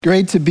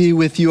Great to be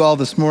with you all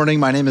this morning.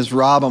 My name is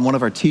Rob. I'm one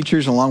of our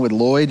teachers along with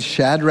Lloyd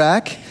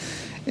Shadrach.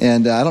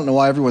 And I don't know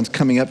why everyone's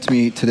coming up to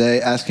me today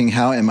asking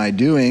how am I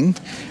doing.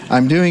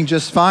 I'm doing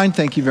just fine,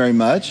 thank you very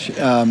much.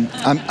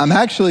 I'm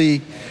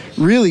actually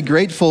really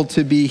grateful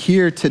to be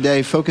here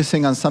today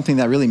focusing on something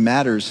that really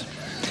matters.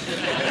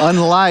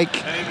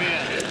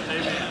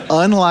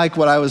 Unlike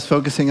what I was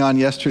focusing on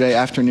yesterday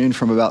afternoon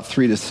from about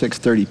 3 to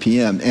 6:30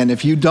 p.m. And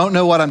if you don't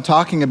know what I'm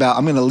talking about,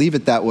 I'm going to leave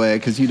it that way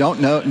because you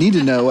don't need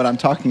to know what I'm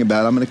talking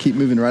about. I'm going to keep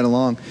moving right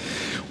along.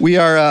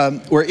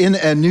 We're in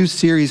a new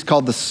series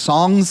called The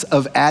Songs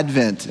of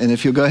Advent. And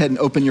if you'll go ahead and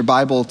open your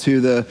Bible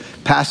to the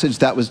passage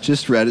that was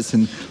just read, it's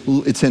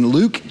in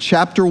Luke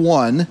chapter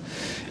 1.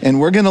 And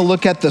we're going to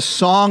look at the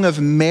Song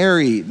of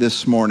Mary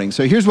this morning.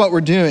 So here's what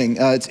we're doing.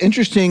 It's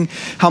interesting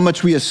how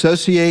much we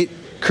associate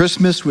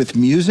Christmas with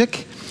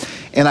music.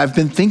 And I've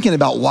been thinking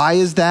about why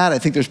is that? I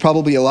think there's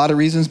probably a lot of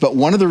reasons, but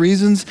one of the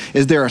reasons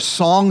is there are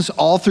songs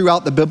all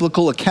throughout the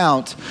biblical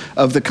account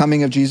of the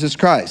coming of Jesus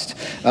Christ.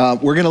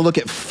 We're going to look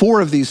at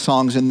 4 of these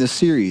songs in this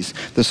series.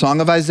 The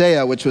Song of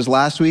Isaiah, which was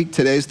last week.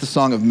 Today's the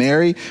Song of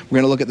Mary. We're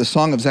going to look at the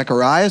Song of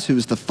Zacharias, who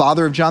was the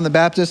father of John the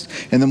Baptist,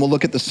 and then we'll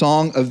look at the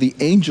Song of the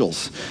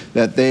Angels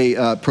that they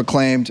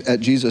proclaimed at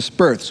Jesus'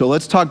 birth. So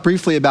let's talk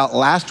briefly about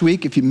last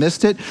week. If you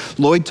missed it,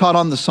 Lloyd taught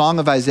on the Song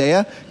of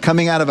Isaiah,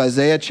 coming out of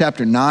Isaiah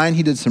chapter 9.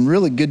 He did some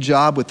really good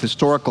job with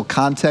historical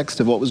context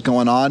of what was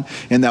going on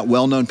in that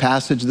well-known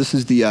passage. This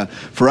is the,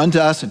 for unto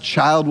us a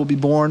child will be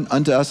born,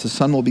 unto us a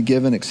son will be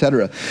given,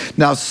 etc.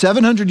 Now,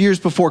 700 years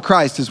before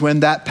Christ is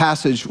when that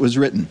passage was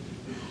written.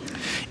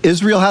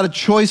 Israel had a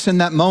choice in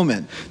that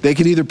moment. They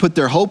could either put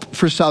their hope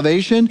for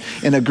salvation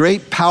in a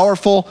great,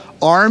 powerful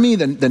army,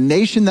 the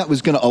nation that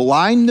was going to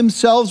align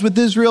themselves with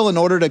Israel in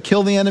order to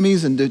kill the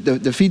enemies and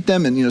defeat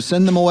them and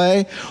send them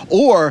away,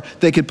 or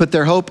they could put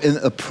their hope in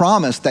a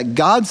promise that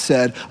God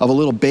said of a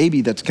little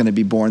baby that's going to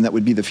be born that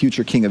would be the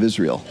future king of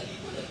Israel.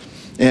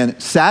 And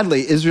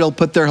sadly, Israel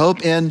put their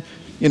hope in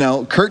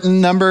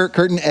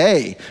curtain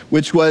A,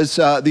 which was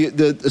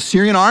the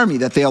Assyrian army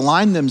that they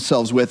aligned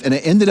themselves with, and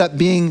it ended up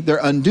being their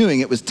undoing.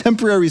 It was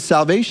temporary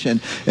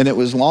salvation, and it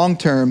was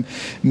long-term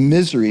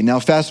misery. Now,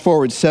 fast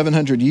forward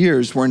 700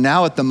 years, we're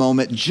now at the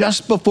moment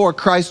just before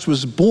Christ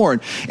was born,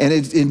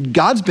 and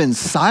God's been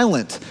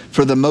silent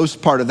for the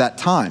most part of that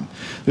time.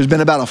 There's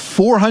been about a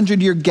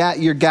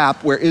 400-year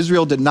gap where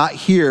Israel did not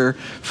hear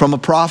from a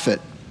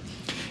prophet.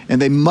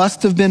 And they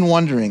must have been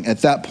wondering at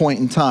that point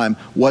in time,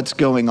 what's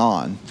going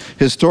on?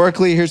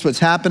 Historically, here's what's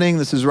happening.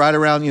 This is right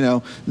around,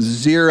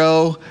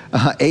 0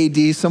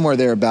 AD, somewhere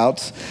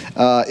thereabouts.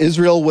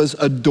 Israel was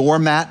a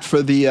doormat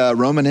for the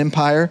Roman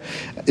Empire.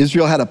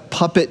 Israel had a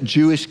puppet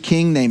Jewish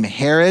king named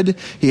Herod.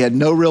 He had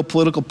no real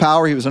political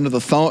power. He was under the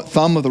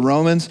thumb of the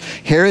Romans.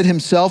 Herod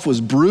himself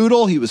was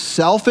brutal. He was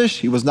selfish.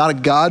 He was not a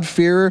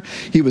God-fearer.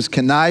 He was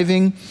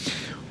conniving.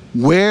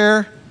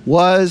 Where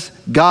was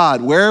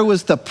God? Where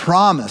was the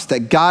promise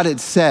that God had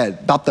said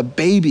about the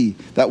baby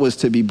that was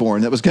to be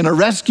born, that was going to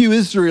rescue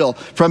Israel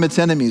from its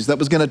enemies, that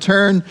was going to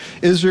turn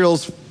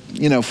Israel's,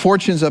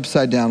 fortunes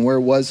upside down? Where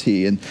was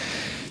he? And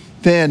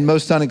then,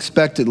 most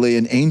unexpectedly,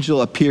 an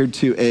angel appeared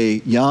to a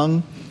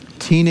young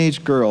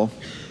teenage girl,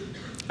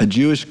 a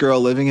Jewish girl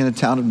living in a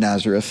town of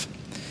Nazareth,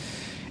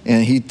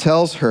 and he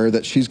tells her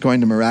that she's going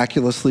to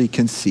miraculously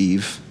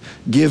conceive,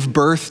 give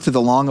birth to the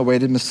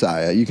long-awaited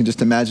Messiah. You can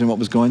just imagine what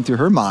was going through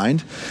her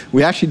mind.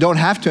 We actually don't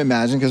have to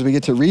imagine because we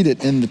get to read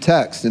it in the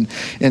text. And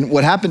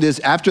what happened is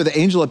after the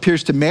angel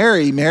appears to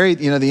Mary,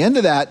 the end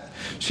of that,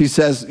 she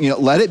says,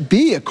 let it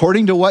be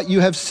according to what you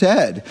have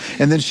said.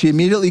 And then she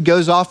immediately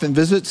goes off and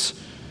visits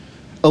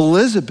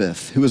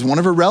Elizabeth, who was one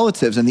of her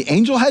relatives. And the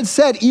angel had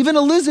said, even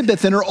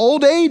Elizabeth in her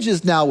old age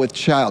is now with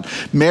child.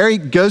 Mary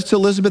goes to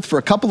Elizabeth for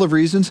a couple of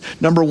reasons.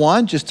 Number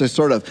one, just to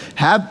sort of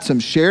have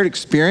some shared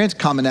experience,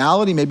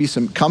 commonality, maybe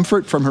some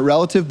comfort from her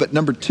relative. But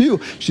number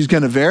two, she's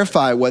going to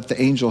verify what the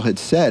angel had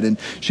said. And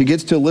she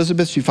gets to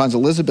Elizabeth. She finds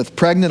Elizabeth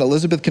pregnant.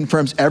 Elizabeth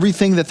confirms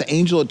everything that the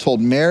angel had told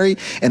Mary.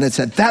 And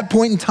it's at that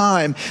point in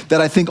time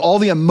that I think all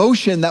the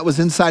emotion that was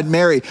inside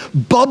Mary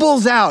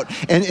bubbles out.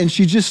 And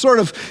she just sort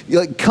of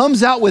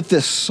comes out with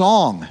this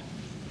song.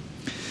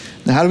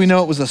 Now, how do we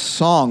know it was a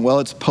song? Well,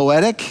 it's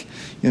poetic.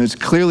 It's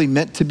clearly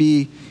meant to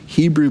be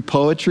Hebrew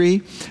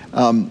poetry.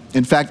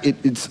 In fact,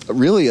 it's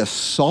really a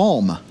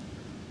psalm.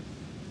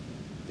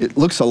 It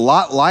looks a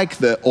lot like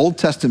the Old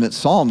Testament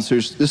Psalms.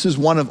 This is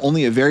one of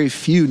only a very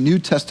few New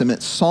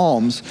Testament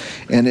Psalms,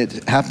 and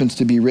it happens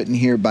to be written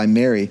here by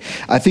Mary.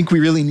 I think we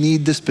really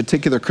need this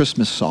particular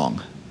Christmas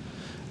song,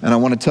 and I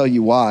want to tell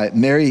you why.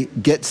 Mary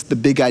gets the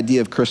big idea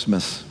of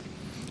Christmas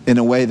in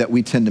a way that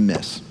we tend to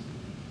miss.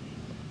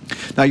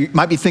 Now, you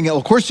might be thinking, well,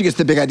 of course she gets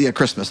the big idea of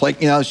Christmas.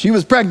 She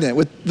was pregnant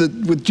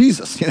with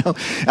Jesus,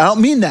 I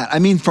don't mean that. I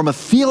mean, from a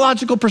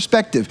theological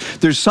perspective,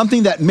 there's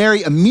something that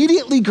Mary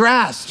immediately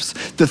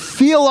grasps, the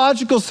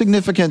theological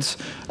significance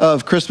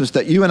of Christmas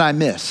that you and I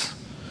miss.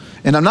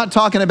 And I'm not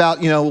talking about,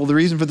 well, the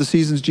reason for the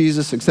season's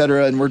Jesus, et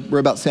cetera, and we're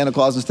about Santa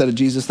Claus instead of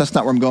Jesus. That's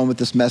not where I'm going with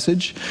this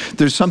message.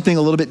 There's something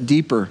a little bit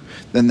deeper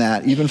than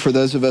that, even for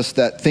those of us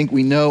that think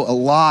we know a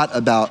lot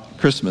about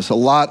Christmas, a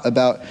lot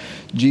about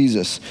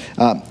Jesus.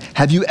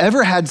 Have you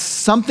ever had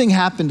something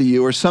happen to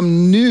you or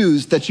some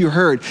news that you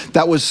heard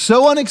that was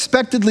so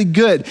unexpectedly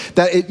good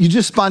that you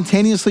just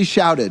spontaneously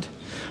shouted?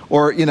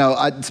 Or,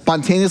 I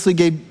spontaneously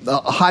gave a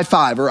high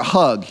five or a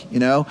hug,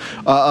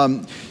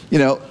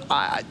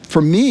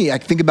 for me, I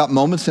think about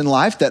moments in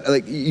life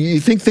that you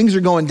think things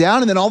are going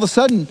down and then all of a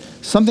sudden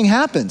something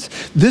happens.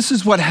 This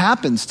is what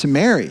happens to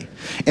Mary.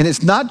 And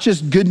it's not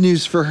just good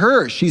news for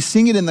her. She's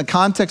seeing it in the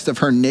context of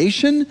her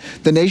nation,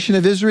 the nation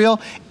of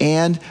Israel,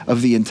 and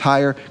of the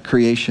entire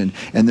creation.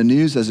 And the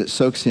news as it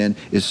soaks in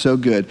is so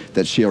good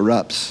that she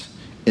erupts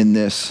in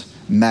this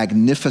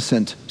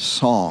magnificent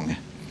song.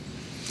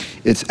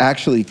 It's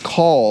actually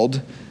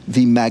called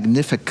the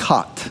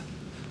Magnificat.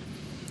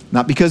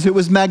 Not because it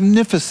was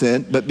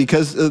magnificent, but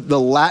because of the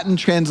Latin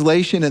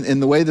translation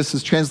and the way this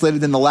is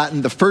translated in the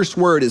Latin, the first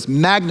word is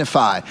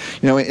magnify.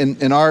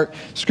 In our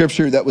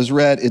scripture that was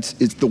read, it's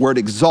the word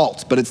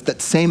exalt, but it's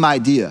that same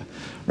idea,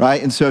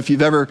 right? And so if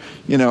you've ever,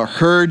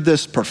 heard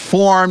this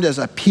performed as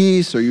a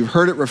piece or you've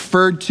heard it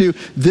referred to,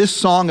 this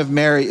song of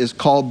Mary is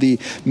called the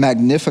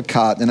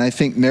Magnificat. And I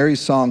think Mary's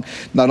song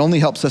not only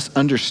helps us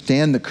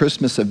understand the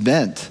Christmas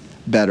event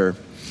better,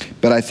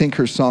 but I think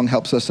her song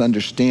helps us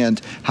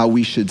understand how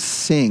we should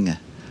sing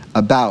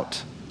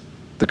about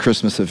the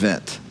Christmas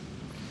event.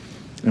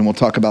 And we'll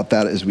talk about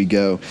that as we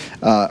go.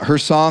 Her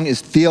song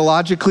is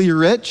theologically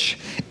rich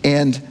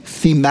and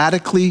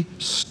thematically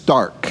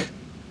stark.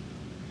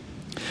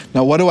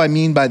 Now, what do I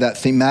mean by that,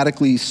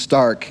 thematically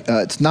stark?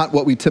 It's not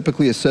what we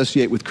typically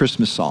associate with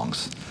Christmas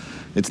songs.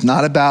 It's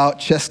not about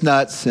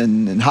chestnuts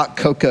and hot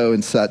cocoa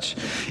and such.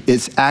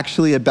 It's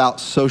actually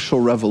about social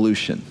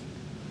revolution.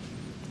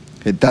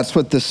 That's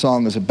what this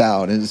song is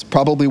about. And it's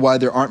probably why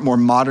there aren't more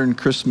modern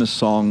Christmas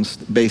songs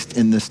based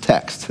in this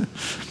text.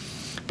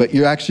 But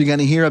you're actually going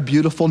to hear a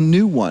beautiful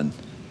new one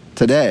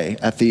today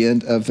at the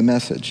end of the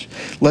message.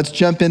 Let's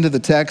jump into the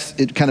text.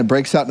 It kind of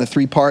breaks out into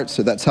 3 parts,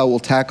 so that's how we'll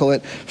tackle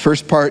it.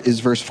 First part is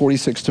verse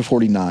 46 to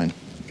 49.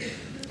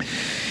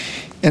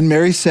 And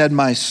Mary said,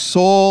 "My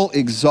soul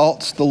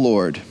exalts the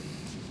Lord,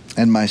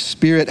 and my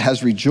spirit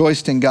has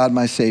rejoiced in God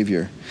my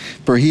Savior,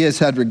 for he has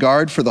had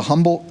regard for the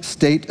humble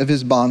state of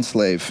his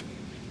bondslave.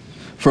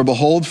 For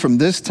behold, from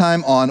this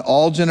time on,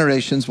 all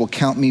generations will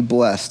count me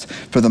blessed.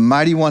 For the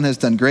Mighty One has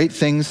done great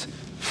things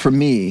for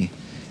me,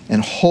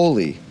 and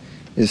holy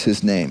is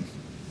his name."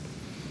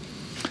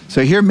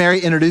 So here Mary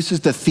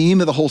introduces the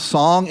theme of the whole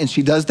song, and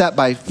she does that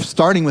by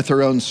starting with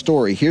her own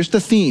story. Here's the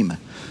theme,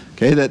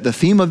 okay? The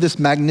theme of this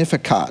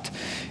Magnificat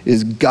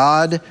is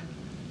God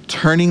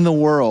turning the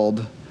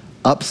world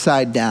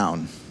upside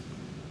down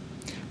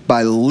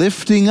by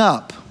lifting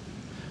up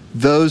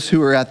those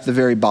who are at the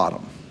very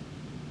bottom.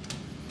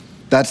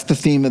 That's the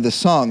theme of the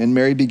song, and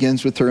Mary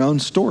begins with her own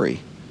story.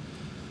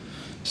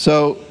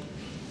 So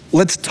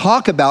let's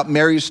talk about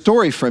Mary's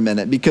story for a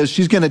minute, because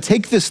she's going to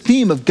take this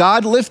theme of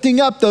God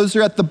lifting up those who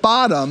are at the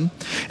bottom,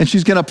 and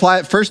she's going to apply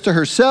it first to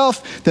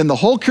herself, then the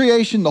whole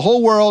creation, the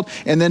whole world,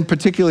 and then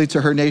particularly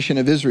to her nation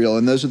of Israel.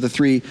 And those are the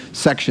 3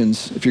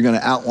 sections if you're going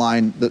to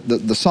outline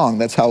the song.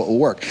 That's how it will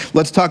work.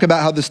 Let's talk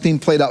about how this theme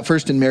played out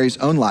first in Mary's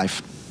own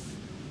life.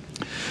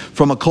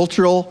 From a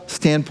cultural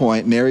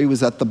standpoint, Mary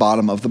was at the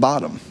bottom of the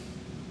bottom.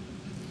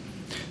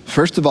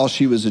 First of all,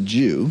 she was a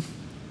Jew,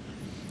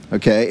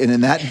 okay? And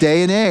in that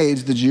day and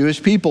age, the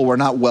Jewish people were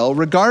not well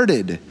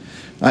regarded.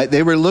 Right?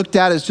 They were looked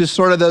at as just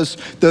sort of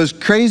those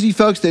crazy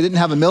folks. They didn't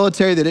have a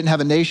military. They didn't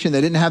have a nation.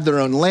 They didn't have their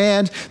own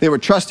land. They were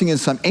trusting in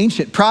some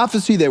ancient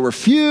prophecy. They were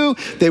few.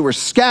 They were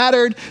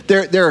scattered.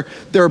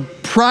 Their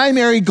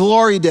primary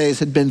glory days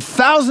had been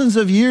thousands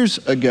of years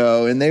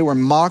ago, and they were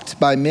mocked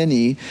by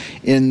many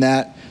in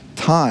that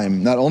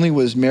time. Not only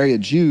was Mary a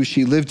Jew,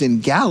 she lived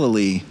in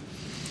Galilee.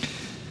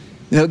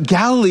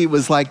 Galilee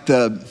was like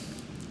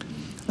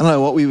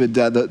what we would,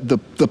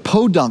 the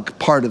podunk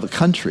part of the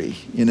country,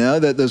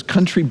 those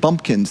country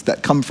bumpkins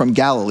that come from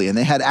Galilee, and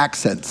they had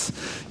accents,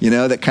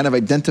 that kind of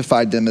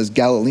identified them as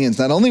Galileans.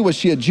 Not only was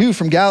she a Jew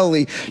from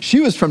Galilee, she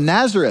was from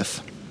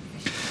Nazareth.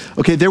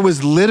 Okay, there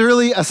was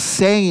literally a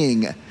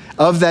saying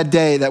of that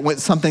day that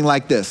went something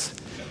like this: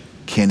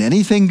 "Can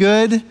anything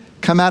good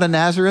come out of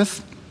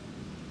Nazareth?"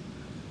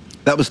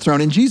 That was thrown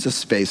in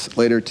Jesus' face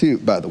later too,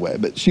 by the way.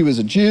 But she was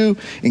a Jew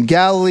in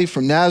Galilee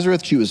from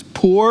Nazareth. She was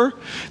poor.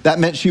 That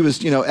meant she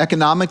was,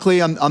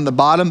 economically on the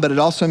bottom, but it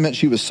also meant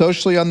she was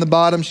socially on the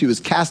bottom. She was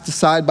cast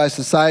aside by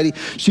society.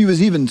 She was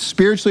even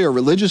spiritually or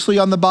religiously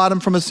on the bottom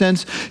from a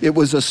sense. It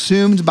was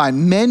assumed by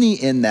many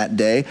in that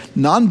day,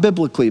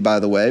 non-biblically,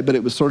 by the way, but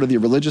it was sort of the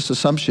religious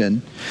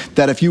assumption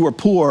that if you were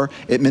poor,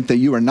 it meant that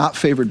you were not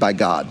favored by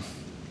God.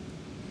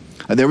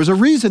 There was a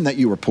reason that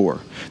you were poor.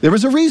 There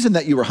was a reason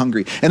that you were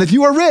hungry. And if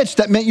you were rich,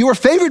 that meant you were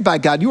favored by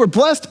God. You were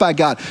blessed by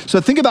God.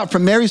 So think about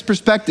from Mary's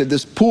perspective,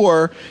 this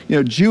poor,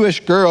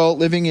 Jewish girl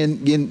living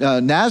in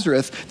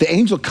Nazareth, the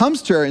angel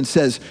comes to her and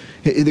says,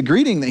 the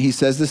greeting that he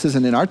says, this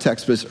isn't in our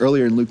text, but it's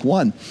earlier in Luke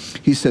 1.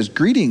 He says,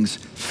 greetings,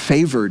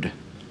 favored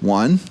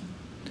one.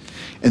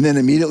 And then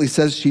immediately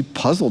says she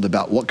puzzled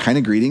about what kind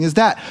of greeting is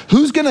that?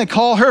 Who's going to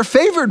call her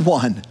favored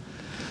one?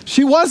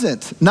 She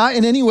wasn't, not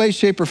in any way,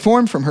 shape, or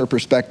form from her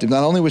perspective.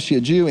 Not only was she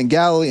a Jew in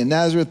Galilee and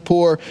Nazareth,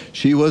 poor,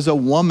 she was a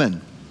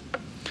woman.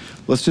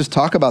 Let's just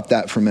talk about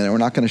that for a minute. We're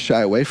not going to shy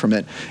away from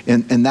it.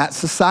 In that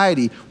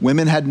society,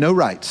 women had no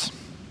rights.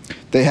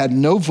 They had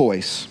no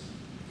voice.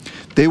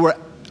 They were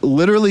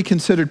literally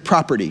considered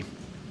property.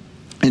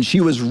 And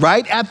she was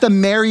right at the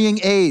marrying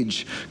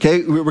age.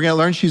 Okay, we're going to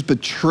learn she's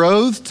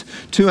betrothed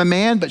to a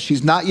man, but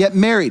she's not yet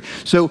married.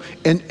 So,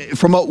 and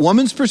from a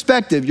woman's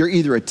perspective, you're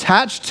either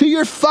attached to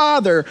your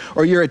father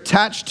or you're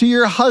attached to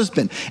your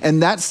husband.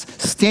 And that's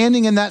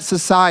standing in that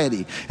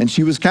society. And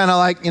she was kind of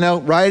like,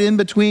 right in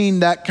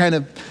between that kind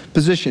of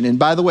position. And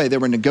by the way, there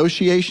were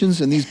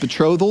negotiations in these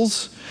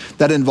betrothals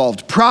that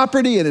involved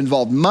property, it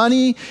involved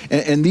money,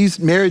 and these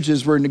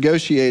marriages were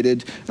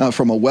negotiated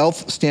from a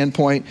wealth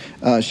standpoint.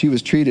 She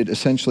was treated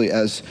essentially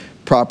as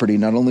property.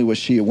 Not only was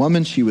she a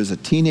woman, she was a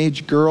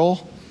teenage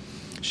girl.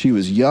 She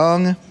was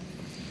young.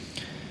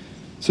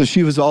 So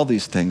she was all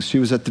these things. She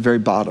was at the very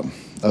bottom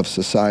of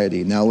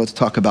society. Now let's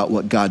talk about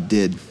what God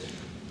did.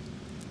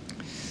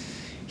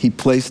 He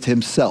placed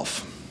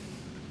himself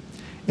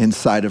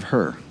inside of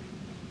her.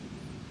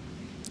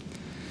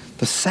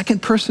 The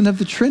second person of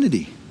the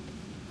Trinity.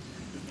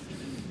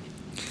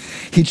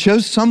 He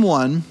chose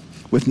someone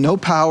with no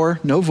power,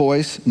 no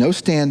voice, no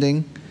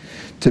standing,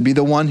 to be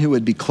the one who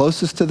would be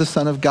closest to the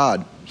Son of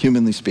God,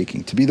 humanly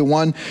speaking, to be the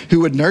one who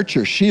would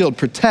nurture, shield,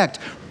 protect,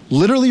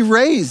 literally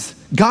raise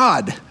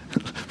God,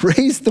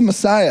 raise the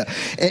Messiah.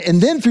 And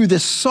then through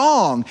this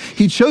song,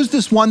 he chose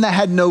this one that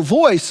had no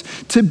voice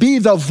to be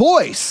the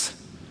voice,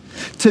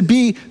 to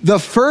be the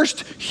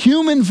first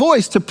human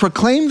voice to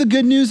proclaim the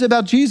good news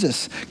about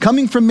Jesus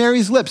coming from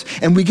Mary's lips.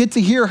 And we get to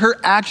hear her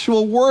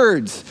actual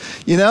words.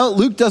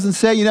 Luke doesn't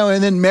say,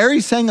 and then Mary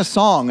sang a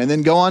song and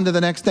then go on to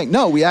the next thing.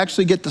 No, we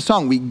actually get the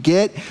song. We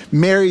get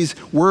Mary's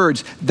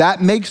words.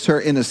 That makes her,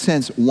 in a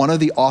sense, one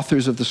of the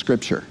authors of the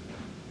scripture.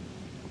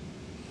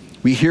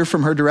 We hear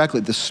from her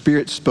directly. The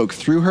Spirit spoke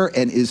through her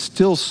and is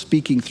still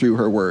speaking through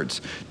her words,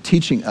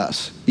 teaching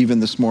us even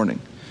this morning.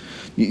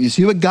 You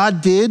see what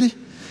God did?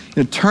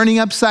 Turning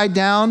upside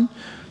down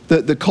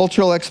the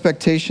cultural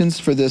expectations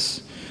for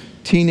this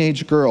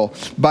teenage girl.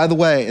 By the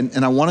way,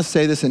 and I want to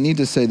say this and need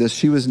to say this,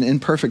 she was an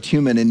imperfect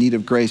human in need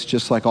of grace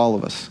just like all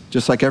of us,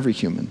 just like every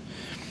human.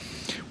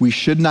 We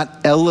should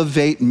not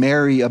elevate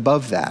Mary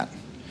above that.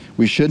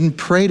 We shouldn't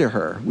pray to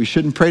her. We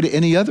shouldn't pray to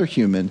any other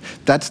human.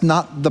 That's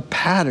not the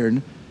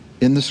pattern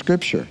in the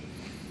scripture.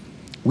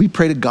 We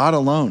pray to God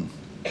alone.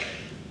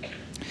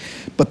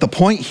 But the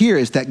point here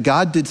is that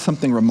God did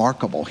something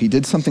remarkable. He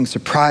did something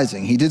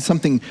surprising. He did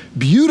something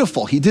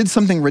beautiful. He did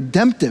something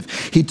redemptive.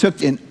 He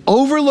took an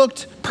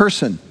overlooked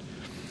person,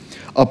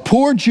 a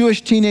poor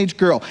Jewish teenage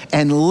girl,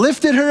 and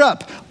lifted her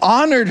up,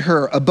 honored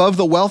her above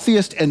the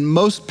wealthiest and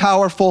most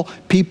powerful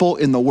people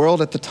in the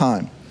world at the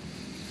time.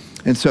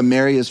 And so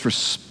Mary is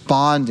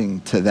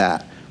responding to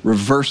that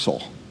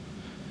reversal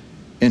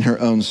in her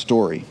own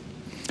story.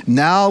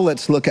 Now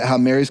let's look at how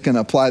Mary's going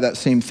to apply that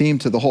same theme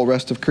to the whole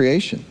rest of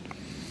creation.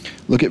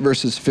 Look at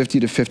verses 50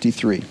 to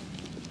 53.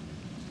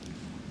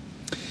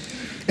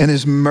 And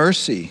his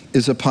mercy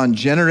is upon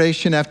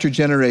generation after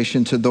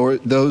generation to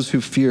those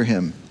who fear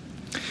him.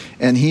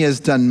 And he has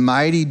done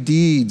mighty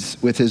deeds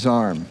with his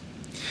arm.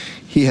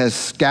 He has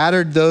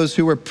scattered those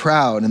who were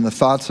proud in the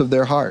thoughts of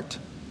their heart.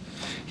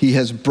 He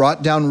has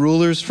brought down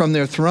rulers from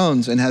their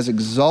thrones and has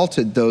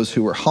exalted those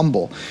who were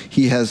humble.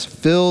 He has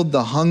filled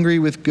the hungry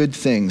with good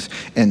things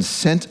and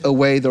sent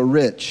away the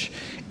rich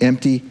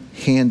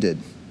empty-handed.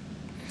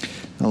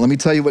 Now, let me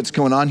tell you what's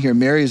going on here.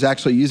 Mary is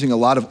actually using a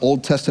lot of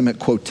Old Testament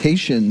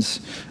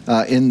quotations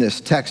in this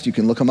text. You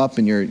can look them up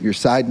in your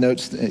side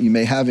notes that you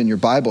may have in your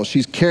Bible.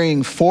 She's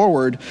carrying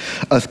forward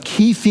a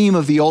key theme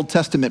of the Old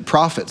Testament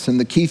prophets. And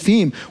the key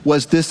theme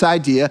was this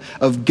idea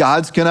of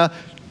God's going to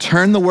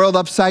turn the world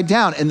upside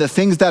down. And the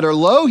things that are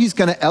low, he's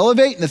going to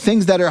elevate. And the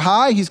things that are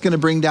high, he's going to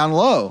bring down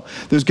low.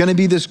 There's going to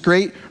be this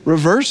great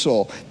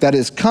reversal that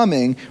is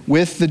coming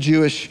with the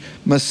Jewish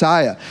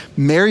Messiah.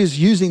 Mary is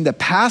using the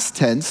past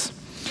tense,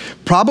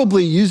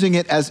 probably using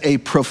it as a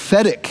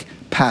prophetic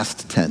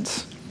past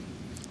tense.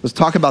 Let's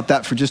talk about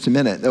that for just a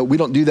minute. We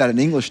don't do that in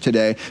English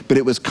today, but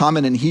it was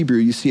common in Hebrew.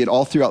 You see it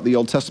all throughout the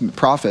Old Testament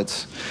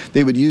prophets.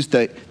 They would use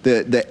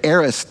the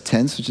aorist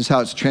tense, which is how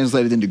it's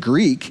translated into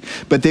Greek,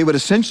 but they would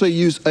essentially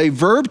use a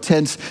verb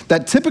tense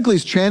that typically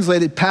is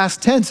translated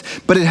past tense,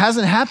 but it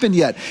hasn't happened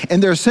yet.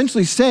 And they're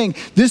essentially saying,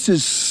 this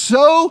is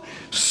so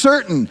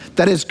certain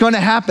that it's going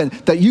to happen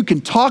that you can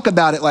talk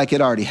about it like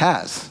it already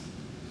has.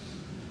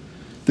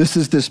 This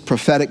is this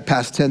prophetic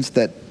past tense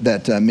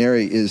that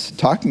Mary is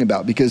talking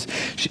about because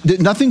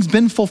nothing's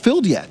been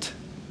fulfilled yet.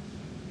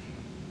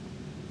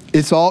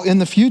 It's all in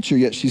the future,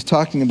 yet she's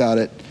talking about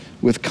it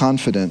with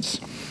confidence.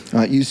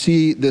 You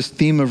see this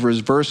theme of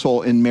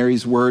reversal in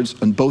Mary's words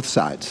on both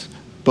sides.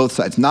 Both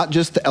sides. Not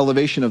just the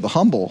elevation of the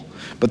humble,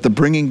 but the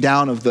bringing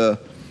down of the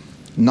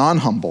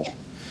non-humble.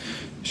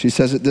 She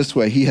says it this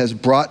way: he has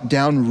brought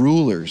down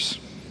rulers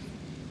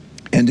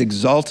and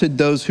exalted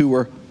those who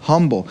were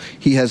humble.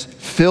 He has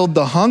filled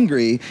the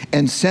hungry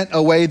and sent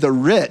away the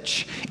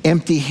rich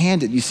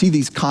empty-handed. You see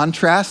these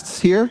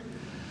contrasts here?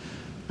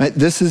 Right?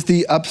 This is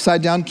the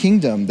upside down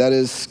kingdom that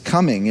is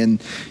coming.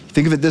 And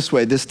think of it this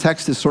way: this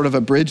text is sort of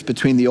a bridge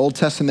between the Old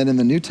Testament and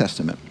the New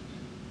Testament.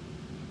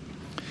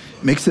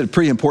 It makes it a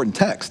pretty important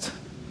text.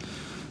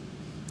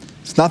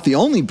 It's not the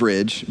only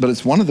bridge, but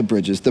it's one of the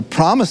bridges. The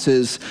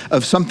promises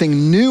of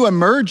something new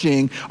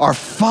emerging are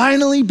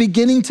finally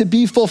beginning to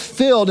be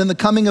fulfilled in the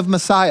coming of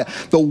Messiah.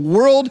 The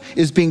world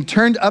is being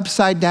turned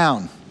upside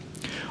down,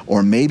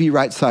 or maybe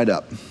right side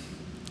up,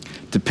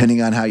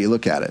 depending on how you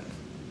look at it.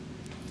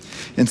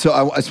 And so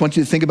I just want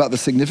you to think about the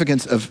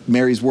significance of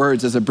Mary's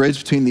words as a bridge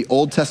between the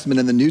Old Testament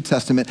and the New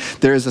Testament.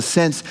 There is a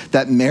sense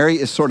that Mary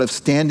is sort of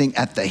standing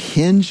at the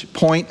hinge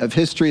point of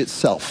history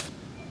itself.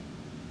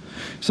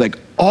 It's like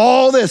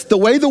all this, the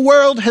way the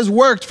world has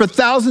worked for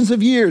thousands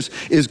of years,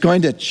 is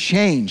going to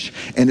change,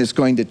 and it's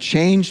going to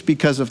change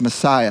because of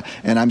Messiah.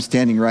 And I'm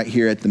standing right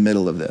here at the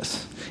middle of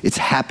this. It's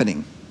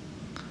happening.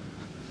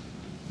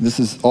 This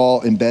is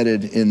all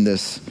embedded in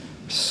this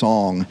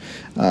song.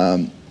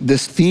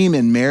 This theme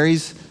in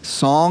Mary's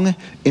song,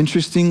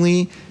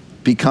 interestingly,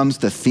 becomes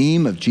the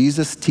theme of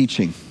Jesus'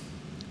 teaching.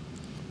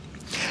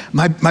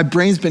 My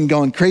brain's been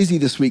going crazy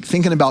this week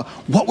thinking about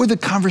what were the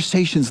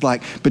conversations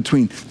like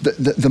between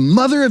the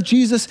mother of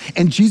Jesus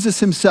and Jesus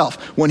himself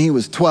when he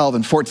was 12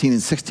 and 14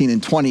 and 16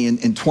 and 20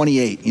 and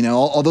 28, you know,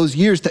 all those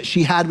years that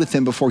she had with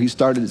him before he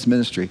started his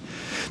ministry.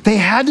 They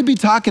had to be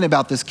talking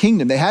about this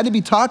kingdom. They had to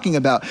be talking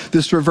about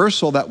this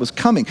reversal that was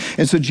coming.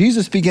 And so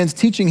Jesus begins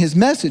teaching his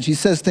message. He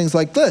says things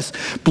like this: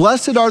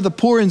 "Blessed are the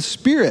poor in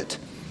spirit,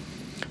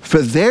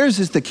 for theirs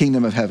is the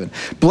kingdom of heaven.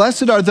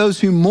 Blessed are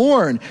those who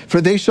mourn,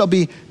 for they shall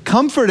be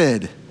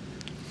comforted."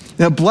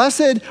 Now,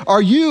 blessed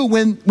are you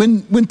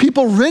when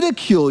people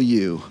ridicule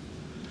you,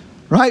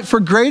 right? For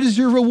great is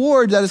your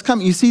reward that is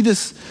coming. You see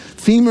this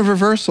theme of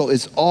reversal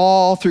is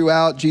all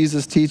throughout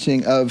Jesus'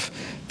 teaching of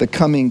the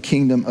coming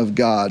kingdom of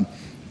God.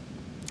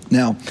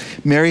 Now,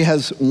 Mary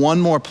has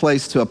one more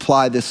place to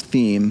apply this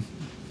theme,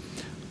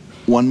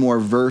 one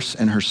more verse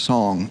in her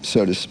song,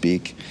 so to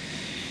speak.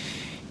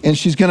 And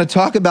she's going to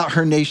talk about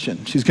her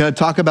nation. She's going to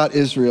talk about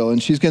Israel.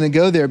 And she's going to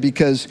go there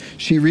because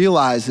she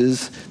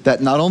realizes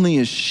that not only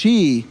is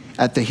she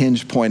at the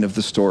hinge point of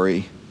the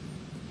story,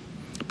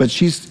 but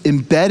she's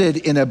embedded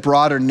in a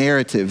broader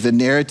narrative, the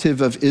narrative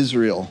of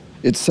Israel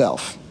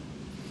itself.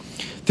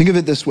 Think of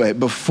it this way: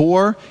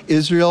 before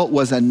Israel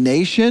was a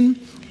nation,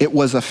 it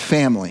was a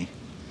family,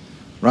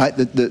 right?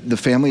 The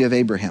family of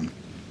Abraham.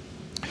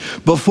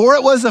 Before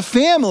it was a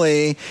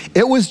family,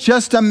 it was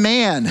just a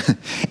man.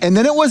 And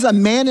then it was a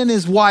man and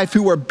his wife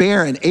who were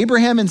barren.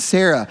 Abraham and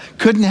Sarah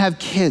couldn't have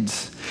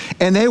kids.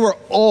 And they were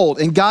old.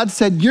 And God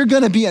said, "You're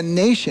going to be a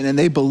nation." And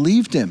they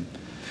believed him.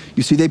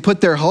 You see, they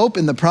put their hope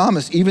in the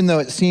promise, even though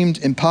it seemed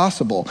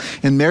impossible.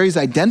 And Mary's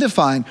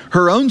identifying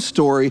her own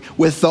story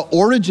with the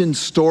origin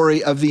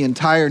story of the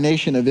entire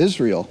nation of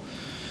Israel.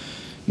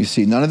 You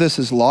see, none of this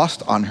is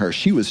lost on her.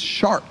 She was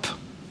sharp.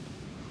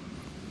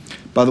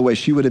 By the way,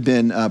 she would have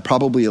been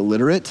probably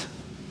illiterate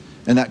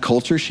in that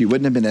culture. She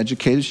wouldn't have been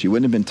educated. She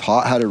wouldn't have been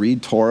taught how to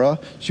read Torah.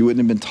 She wouldn't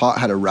have been taught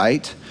how to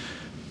write.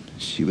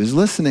 She was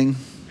listening.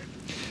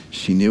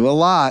 She knew a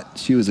lot.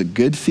 She was a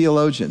good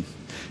theologian.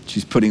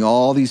 She's putting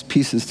all these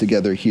pieces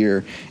together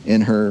here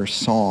in her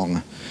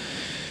song.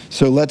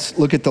 So let's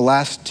look at the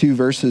last two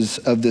verses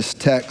of this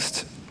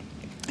text.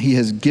 "He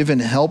has given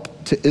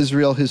help to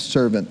Israel, his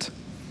servant,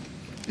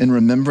 in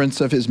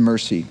remembrance of his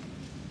mercy,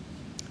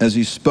 as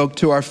he spoke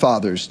to our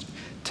fathers,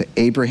 to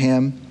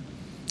Abraham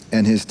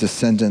and his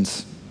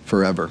descendants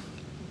forever."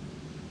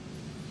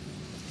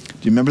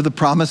 Do you remember the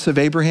promise of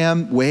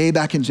Abraham? Way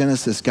back in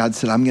Genesis, God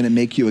said, "I'm going to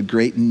make you a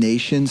great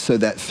nation so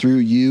that through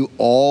you,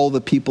 all the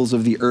peoples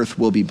of the earth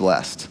will be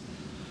blessed."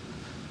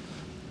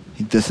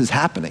 This is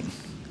happening.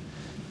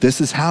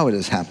 This is how it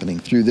is happening,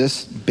 through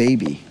this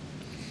baby.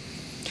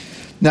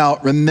 Now,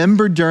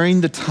 remember,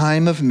 during the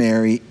time of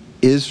Mary,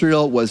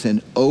 Israel was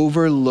an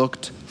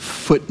overlooked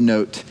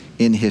footnote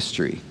in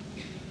history.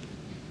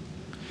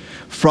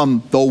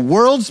 From the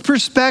world's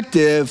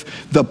perspective,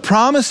 the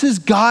promises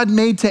God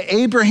made to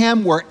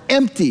Abraham were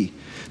empty.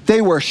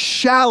 They were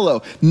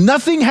shallow.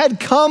 Nothing had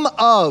come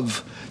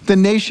of the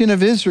nation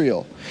of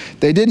Israel.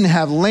 They didn't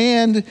have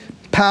land,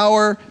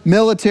 power,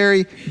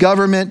 military,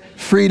 government,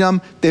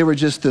 freedom. They were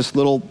just this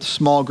little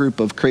small group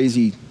of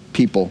crazy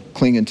people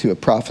clinging to a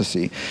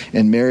prophecy.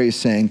 And Mary is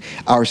saying,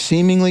 our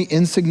seemingly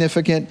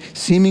insignificant,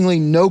 seemingly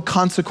no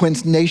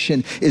consequence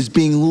nation is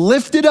being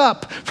lifted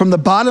up from the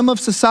bottom of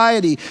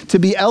society to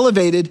be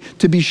elevated,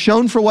 to be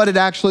shown for what it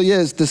actually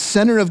is, the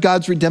center of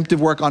God's redemptive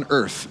work on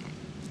earth.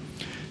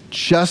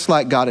 Just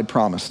like God had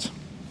promised.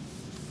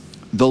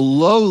 The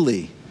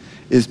lowly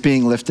is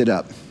being lifted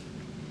up.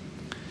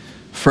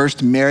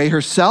 First, Mary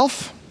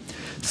herself.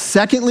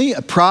 Secondly,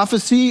 a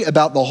prophecy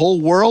about the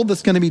whole world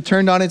that's going to be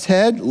turned on its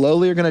head.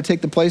 Lowly are going to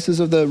take the places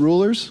of the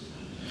rulers.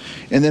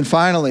 And then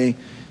finally,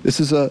 this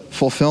is a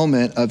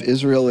fulfillment of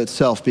Israel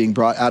itself being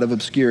brought out of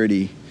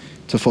obscurity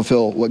to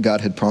fulfill what God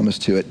had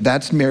promised to it.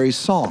 That's Mary's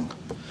song.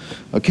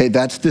 Okay,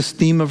 that's this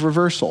theme of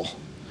reversal.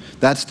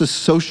 That's the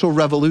social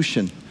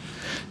revolution.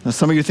 Now,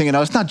 some of you are thinking,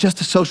 oh, it's not just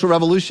a social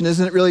revolution.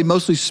 Isn't it really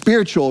mostly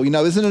spiritual?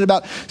 Isn't it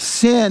about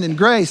sin and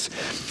grace?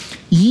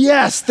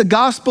 Yes, the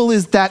gospel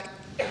is that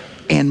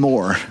and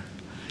more,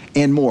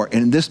 and more.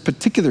 And in this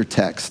particular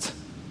text,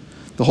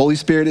 the Holy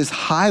Spirit is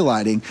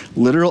highlighting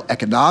literal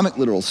economic,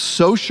 literal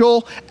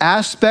social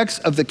aspects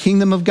of the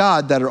kingdom of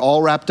God that are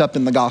all wrapped up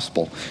in the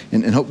gospel.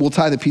 And hope we'll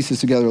tie the pieces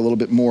together a little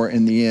bit more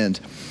in the end.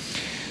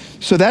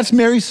 So that's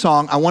Mary's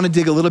song. I want to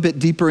dig a little bit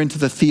deeper into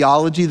the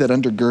theology that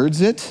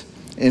undergirds it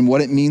and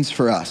what it means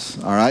for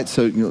us. All right,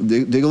 so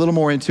dig a little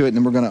more into it, and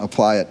then we're going to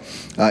apply it.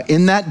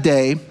 In that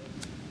day,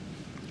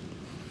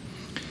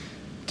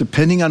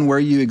 depending on where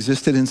you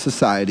existed in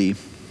society,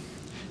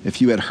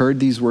 if you had heard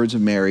these words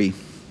of Mary,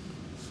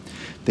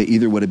 they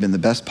either would have been the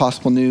best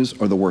possible news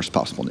or the worst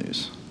possible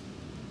news.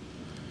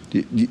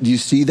 Do you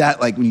see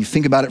that? Like when you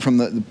think about it from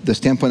the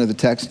standpoint of the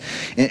text?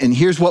 And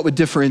here's what would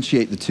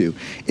differentiate the two.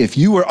 If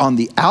you were on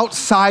the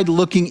outside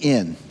looking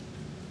in,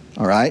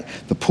 all right,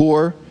 the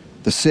poor,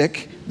 the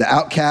sick, the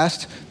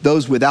outcast,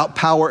 those without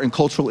power and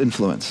cultural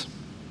influence.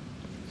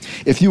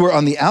 If you were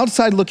on the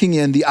outside looking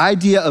in, the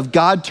idea of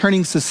God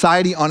turning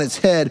society on its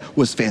head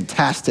was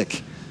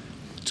fantastic.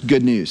 It's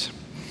good news.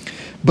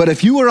 But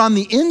if you were on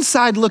the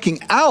inside looking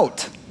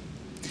out,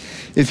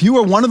 if you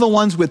were one of the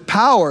ones with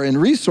power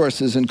and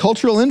resources and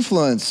cultural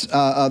influence,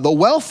 the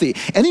wealthy,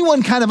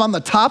 anyone kind of on the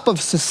top of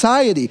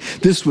society,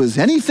 this was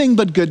anything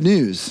but good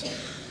news.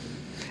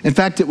 In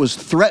fact, it was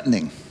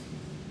threatening.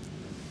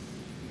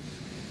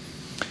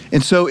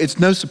 And so it's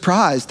no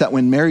surprise that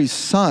when Mary's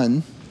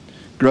son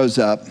grows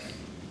up,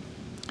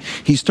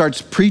 he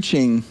starts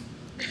preaching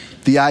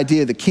the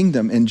idea of the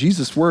kingdom, and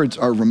Jesus' words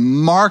are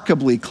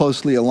remarkably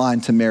closely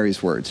aligned to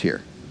Mary's words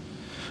here.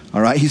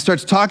 All right, he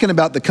starts talking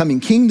about the coming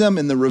kingdom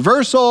and the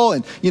reversal,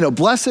 and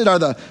blessed are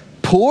the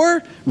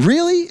poor.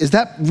 Really? Is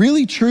that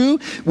really true?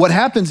 What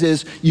happens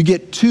is you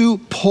get two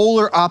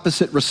polar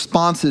opposite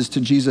responses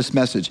to Jesus'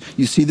 message.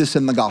 You see this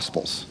in the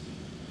Gospels.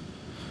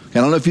 I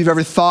don't know if you've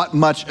ever thought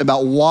much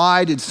about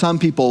why did some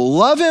people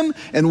love him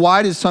and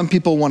why did some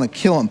people want to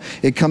kill him.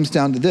 It comes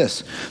down to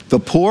this. The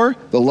poor,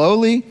 the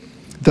lowly,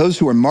 those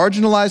who are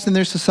marginalized in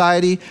their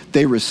society,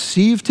 they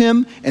received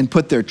him and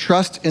put their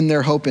trust and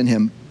their hope in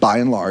him by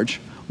and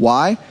large.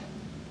 Why?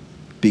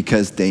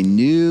 Because they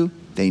knew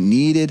they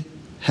needed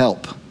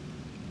help.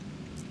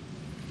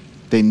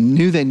 They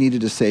knew they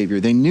needed a savior.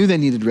 They knew they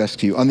needed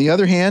rescue. On the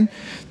other hand,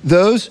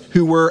 those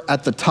who were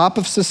at the top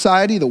of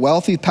society, the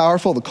wealthy,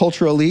 powerful, the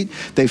cultural elite,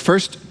 they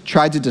first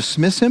tried to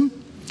dismiss him.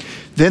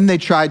 Then they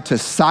tried to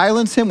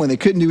silence him. When they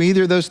couldn't do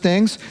either of those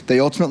things,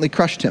 they ultimately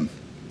crushed him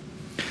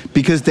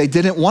because they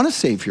didn't want a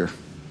savior.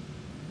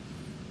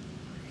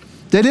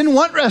 They didn't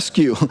want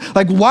rescue.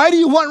 Like, why do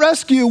you want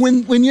rescue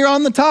when you're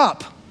on the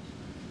top?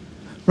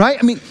 Right?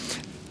 I mean,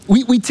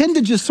 we tend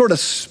to just sort of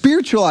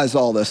spiritualize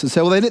all this and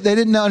say, well, they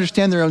didn't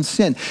understand their own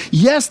sin.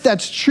 Yes,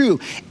 that's true.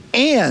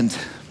 And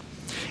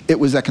it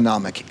was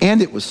economic,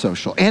 and it was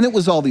social, and it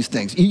was all these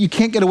things. You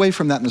can't get away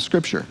from that in the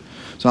scripture.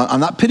 So I'm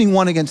not pitting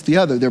one against the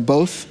other. They're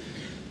both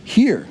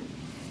here.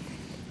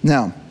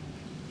 Now,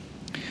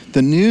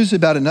 the news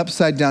about an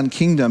upside down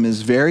kingdom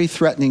is very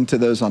threatening to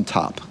those on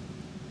top.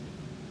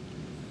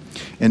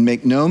 And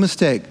make no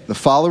mistake, the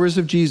followers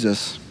of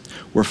Jesus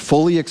were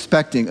fully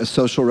expecting a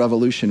social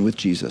revolution with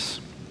Jesus.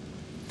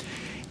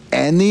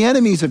 And the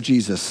enemies of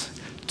Jesus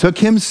took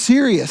him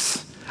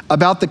serious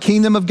about the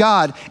kingdom of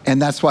God,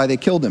 and that's why they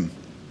killed him.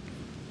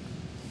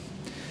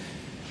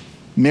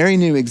 Mary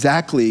knew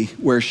exactly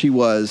where she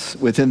was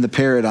within the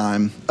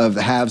paradigm of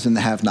the haves and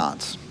the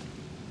have-nots.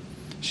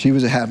 She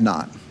was a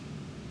have-not.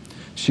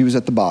 She was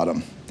at the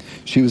bottom.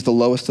 She was the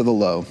lowest of the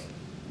low.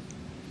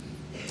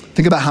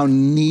 Think about how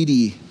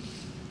needy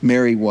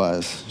Mary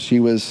was. She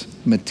was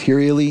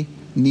materially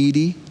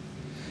needy.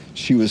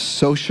 She was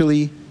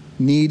socially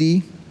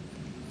needy.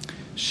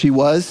 She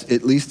was,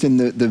 at least in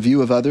the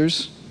view of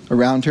others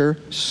around her,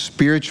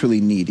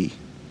 spiritually needy.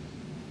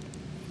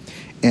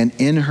 And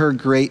in her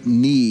great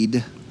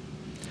need,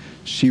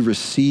 she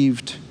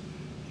received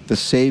the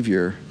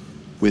Savior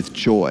with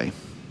joy.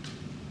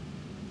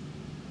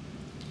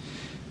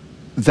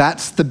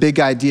 That's the big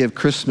idea of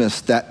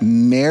Christmas that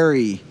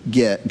Mary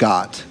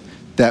got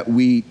that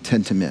we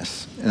tend to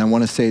miss. And I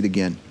want to say it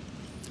again.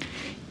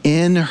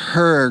 In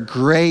her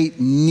great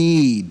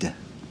need,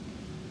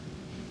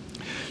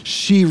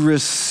 she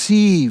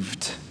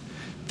received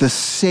the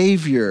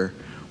Savior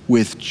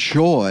with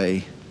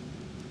joy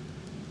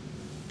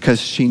because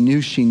she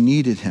knew she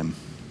needed him.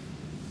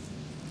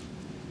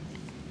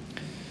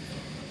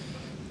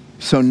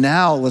 So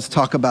now let's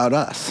talk about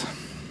us.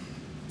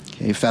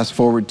 Okay, fast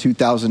forward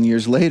 2,000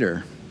 years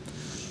later.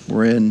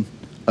 We're in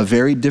a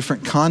very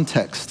different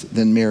context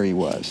than Mary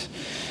was.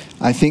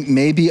 I think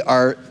maybe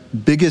our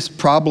biggest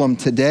problem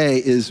today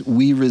is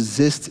we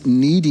resist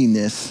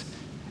neediness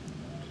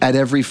at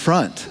every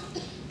front.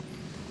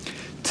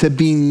 To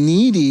be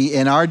needy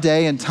in our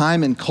day and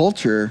time and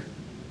culture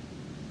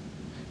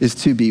is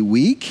to be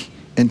weak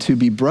and to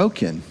be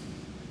broken.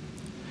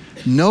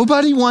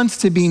 Nobody wants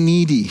to be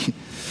needy.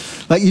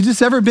 Like, you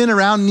just ever been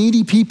around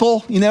needy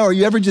people, or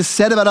you ever just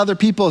said about other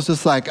people, it's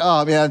just like,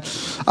 oh man,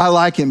 I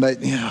like him, but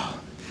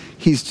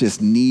he's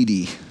just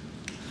needy.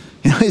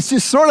 It's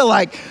just sort of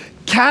like,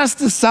 cast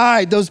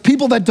aside those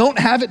people that don't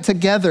have it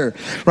together,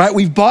 right?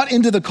 We've bought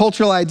into the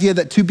cultural idea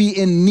that to be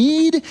in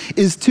need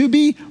is to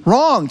be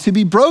wrong, to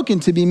be broken,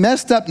 to be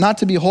messed up, not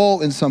to be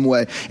whole in some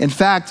way. In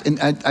fact, and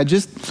I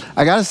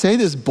got to say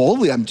this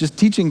boldly, I'm just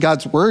teaching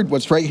God's word,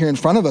 what's right here in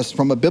front of us.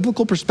 From a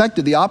biblical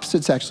perspective, the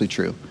opposite's actually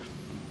true.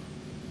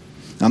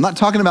 I'm not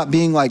talking about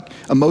being like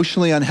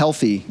emotionally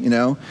unhealthy,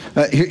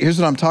 Here's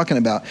what I'm talking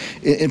about.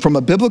 From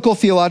a biblical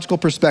theological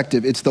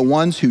perspective, it's the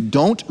ones who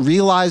don't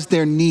realize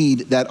their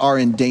need that are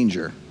in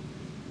danger.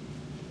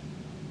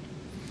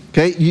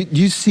 Okay,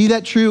 you see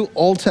that true?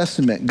 Old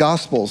Testament,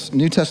 Gospels,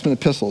 New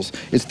Testament epistles.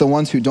 It's the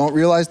ones who don't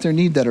realize their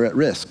need that are at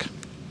risk.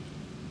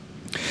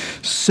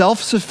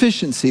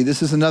 Self-sufficiency,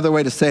 this is another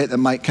way to say it that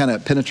might kind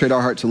of penetrate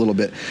our hearts a little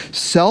bit.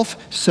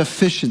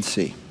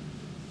 Self-sufficiency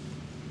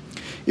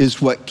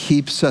is what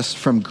keeps us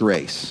from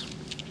grace.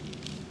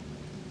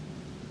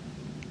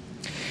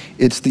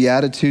 It's the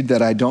attitude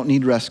that I don't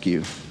need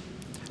rescue.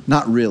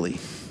 Not really.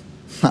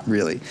 Not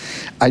really.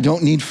 I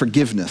don't need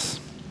forgiveness.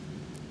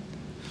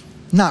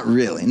 Not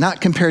really.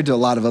 Not compared to a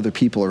lot of other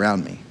people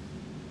around me.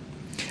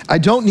 I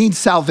don't need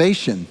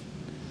salvation.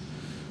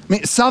 I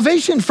mean,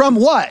 salvation from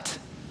what?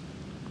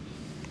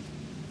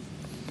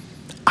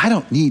 I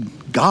don't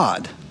need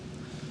God.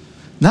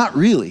 Not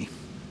really.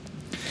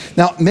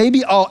 Now,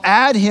 maybe I'll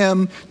add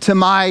him to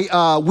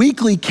my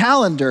weekly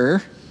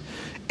calendar,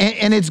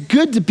 and it's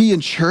good to be in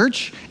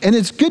church, and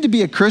it's good to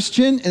be a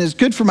Christian, and it's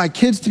good for my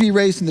kids to be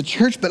raised in the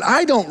church, but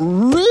I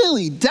don't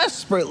really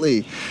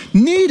desperately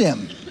need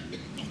him.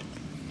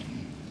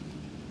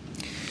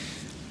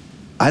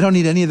 I don't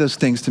need any of those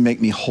things to make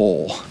me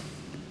whole.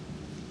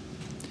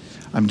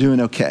 I'm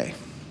doing okay.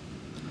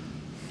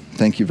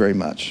 Thank you very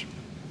much.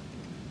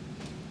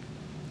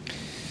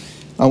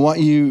 I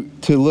want you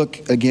to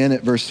look again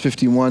at verse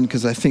 51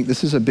 because I think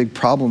this is a big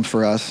problem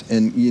for us.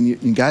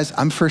 And guys,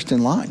 I'm first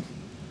in line.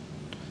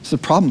 It's a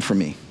problem for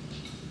me.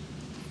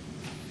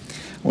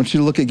 I want you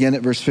to look again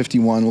at verse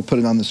 51. We'll put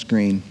it on the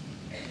screen.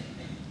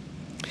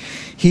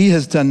 He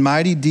has done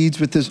mighty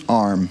deeds with his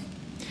arm.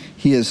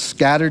 He has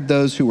scattered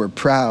those who were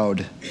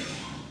proud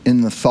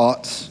in the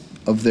thoughts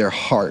of their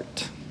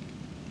heart.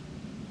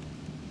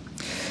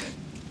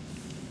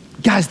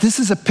 Guys, this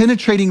is a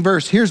penetrating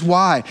verse. Here's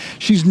why.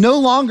 She's no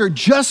longer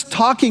just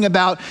talking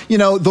about,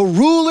 the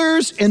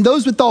rulers and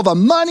those with all the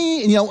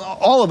money. And,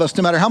 all of us,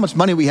 no matter how much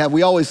money we have,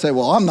 we always say,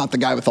 well, I'm not the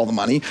guy with all the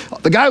money.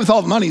 The guy with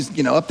all the money is,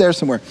 up there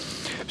somewhere.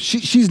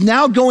 She's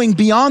now going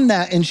beyond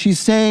that, and she's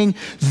saying,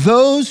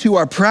 those who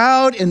are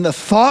proud in the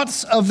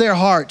thoughts of their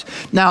heart.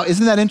 Now,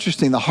 isn't that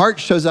interesting? The heart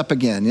shows up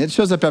again. It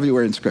shows up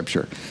everywhere in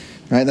Scripture,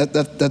 right?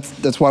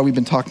 That's why we've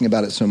been talking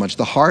about it so much.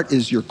 The heart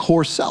is your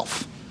core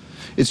self.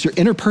 It's your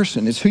inner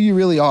person. It's who you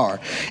really are.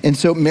 And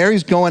so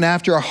Mary's going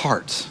after our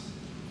hearts.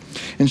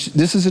 And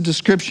this is a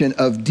description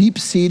of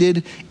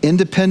deep-seated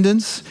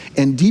independence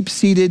and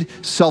deep-seated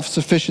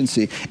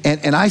self-sufficiency.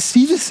 And I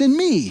see this in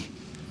me.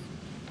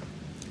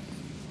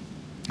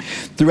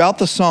 Throughout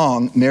the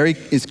song, Mary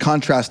is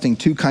contrasting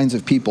two kinds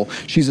of people.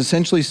 She's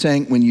essentially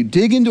saying, when you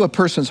dig into a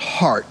person's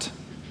heart,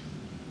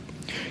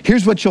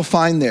 here's what you'll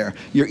find there.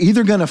 You're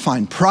either going to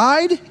find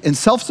pride and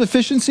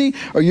self-sufficiency,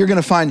 or you're going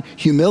to find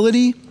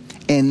humility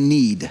and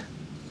need.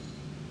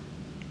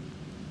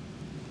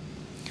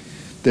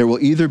 There will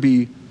either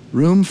be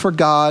room for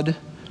God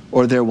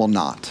or there will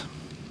not.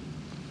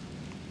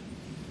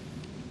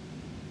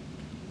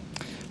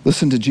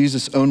 Listen to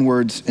Jesus' own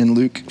words in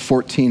Luke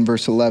 14,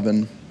 verse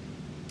 11.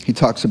 He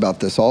talks about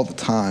this all the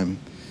time.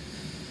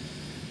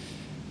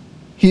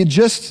 He had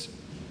just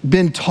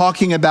been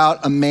talking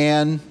about a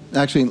man,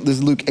 actually this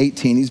is Luke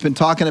 18. He's been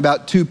talking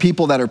about two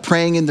people that are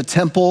praying in the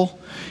temple.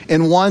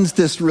 And one's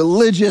this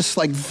religious,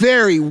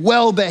 very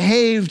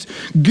well-behaved,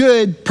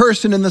 good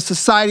person in the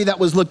society that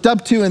was looked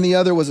up to, and the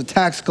other was a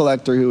tax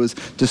collector who was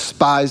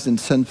despised and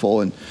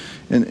sinful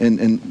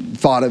and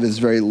thought of as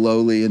very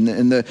lowly.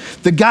 And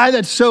the guy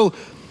that's so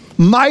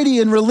mighty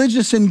and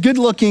religious and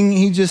good-looking,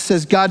 he just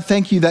says, God,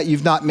 thank you that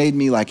you've not made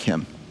me like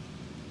him.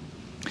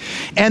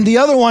 And the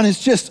other one is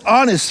just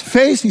on his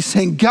face. He's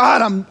saying,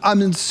 God,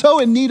 I'm so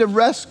in need of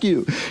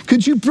rescue.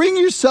 Could you bring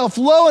yourself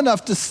low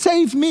enough to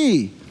save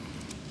me?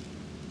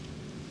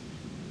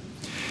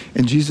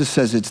 And Jesus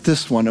says, it's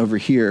this one over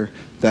here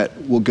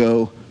that will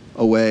go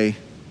away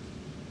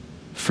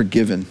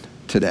forgiven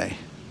today.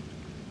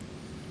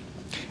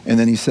 And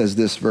then he says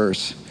this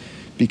verse,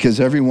 because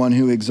everyone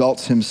who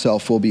exalts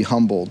himself will be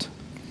humbled,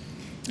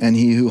 and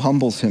he who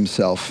humbles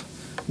himself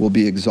will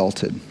be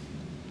exalted.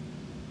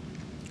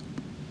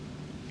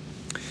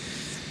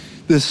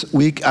 This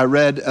week I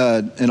read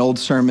an old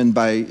sermon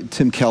by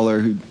Tim Keller,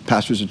 who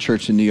pastors a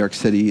church in New York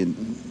City, and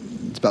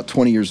it's about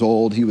 20 years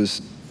old. He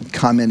was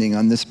commenting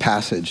on this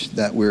passage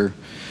that we're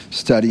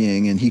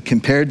studying, and he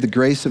compared the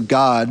grace of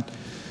God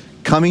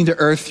coming to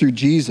earth through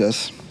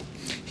Jesus.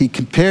 He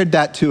compared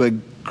that to a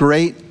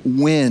great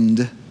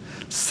wind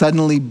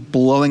suddenly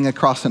blowing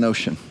across an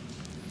ocean.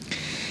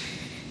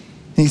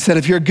 And he said,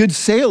 if you're a good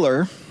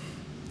sailor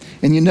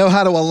and you know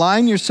how to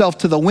align yourself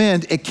to the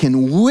wind, it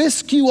can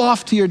whisk you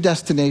off to your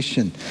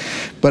destination.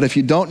 But if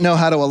you don't know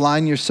how to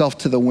align yourself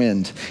to the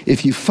wind,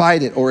 if you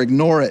fight it or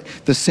ignore it,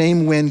 the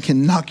same wind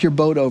can knock your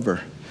boat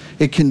over.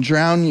 It can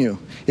drown you.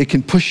 It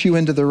can push you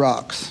into the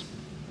rocks.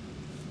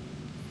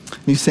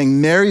 And he's saying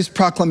Mary's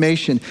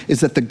proclamation is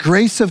that the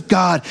grace of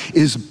God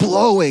is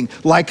blowing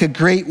like a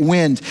great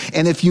wind.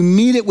 And if you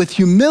meet it with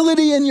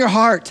humility in your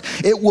heart,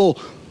 it will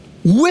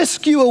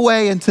whisk you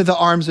away into the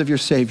arms of your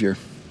Savior.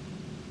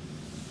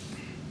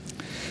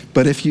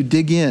 But if you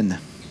dig in,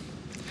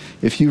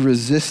 if you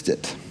resist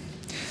it,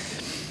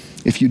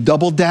 if you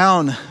double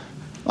down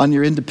on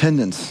your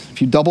independence,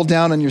 if you double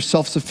down on your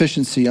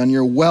self-sufficiency, on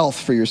your wealth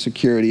for your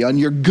security, on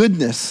your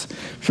goodness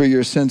for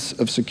your sense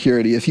of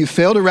security, if you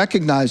fail to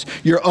recognize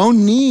your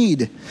own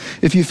need,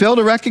 if you fail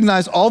to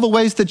recognize all the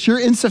ways that you're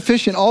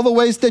insufficient, all the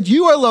ways that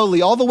you are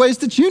lowly, all the ways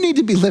that you need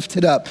to be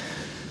lifted up,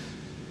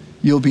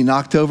 you'll be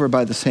knocked over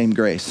by the same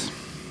grace.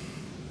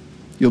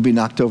 You'll be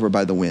knocked over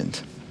by the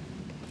wind.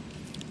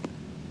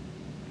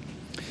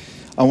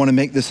 I want to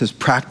make this as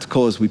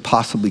practical as we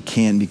possibly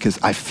can because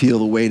I feel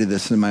the weight of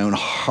this in my own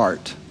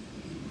heart.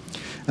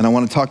 And I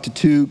want to talk to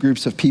two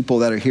groups of people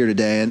that are here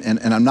today. And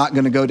I'm not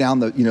going to go down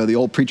the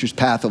old preacher's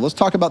path of let's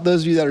talk about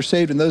those of you that are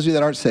saved and those of you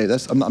that aren't saved.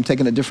 I'm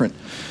taking a different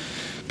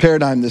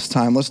paradigm this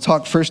time. Let's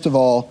talk, first of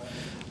all,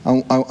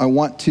 I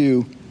want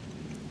to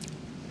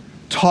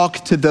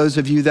talk to those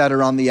of you that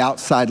are on the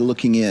outside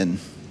looking in.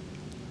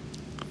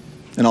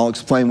 And I'll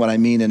explain what I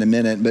mean in a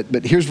minute.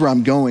 But here's where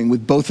I'm going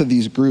with both of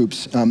these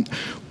groups.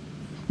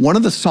 One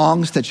of the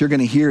songs that you're going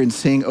to hear and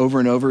sing over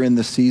and over in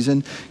this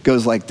season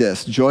goes like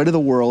this. Joy to the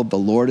world, the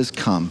Lord has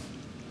come.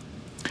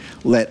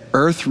 Let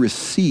earth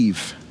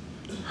receive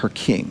her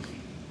King.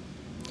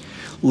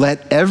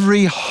 Let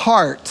every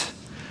heart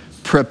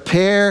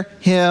prepare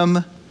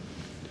him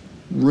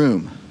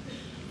room.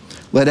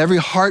 Let every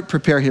heart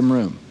prepare him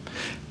room.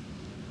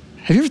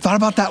 Have you ever thought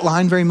about that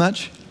line very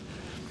much?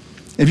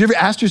 Have you ever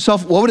asked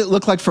yourself, what would it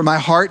look like for my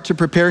heart to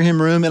prepare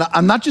him room? And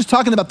I'm not just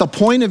talking about the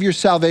point of your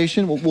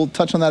salvation. We'll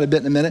touch on that a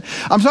bit in a minute.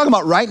 I'm talking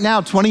about right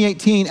now,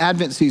 2018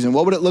 Advent season.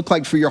 What would it look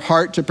like for your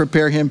heart to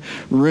prepare him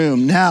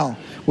room? Now,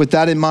 with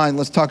that in mind,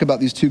 let's talk about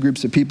these two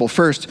groups of people.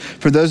 First,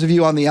 for those of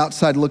you on the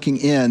outside looking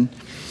in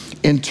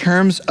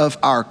terms of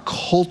our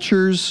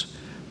culture's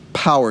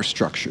power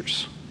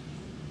structures.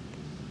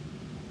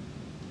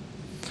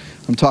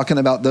 I'm talking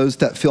about those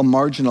that feel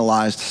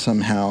marginalized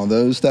somehow,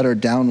 those that are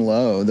down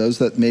low, those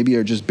that maybe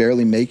are just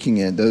barely making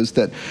it, those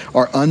that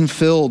are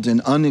unfilled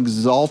and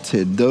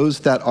unexalted,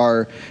 those that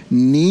are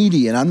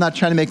needy. And I'm not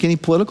trying to make any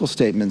political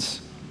statements.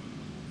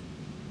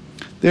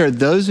 There are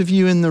those of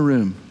you in the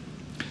room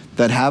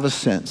that have a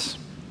sense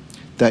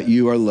that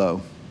you are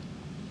low.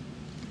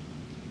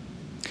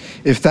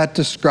 If that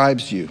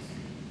describes you,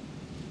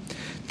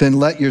 then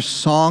let your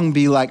song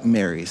be like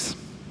Mary's.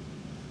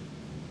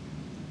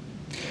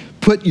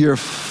 Put your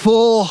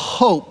full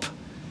hope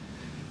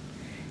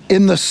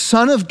in the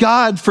Son of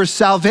God for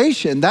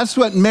salvation. That's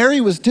what Mary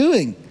was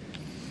doing.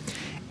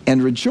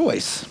 And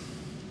rejoice.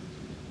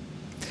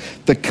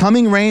 The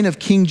coming reign of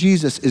King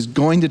Jesus is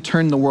going to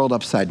turn the world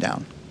upside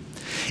down.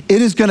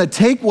 It is going to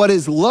take what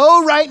is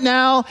low right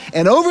now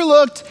and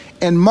overlooked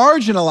and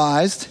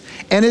marginalized,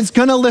 and it's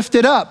going to lift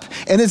it up.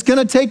 And it's going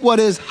to take what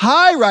is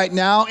high right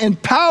now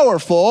and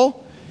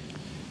powerful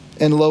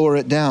and lower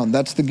it down.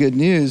 That's the good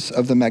news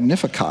of the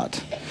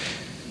Magnificat.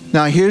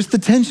 Now, here's the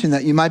tension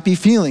that you might be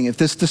feeling if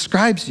this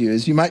describes you,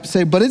 is you might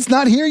say, but it's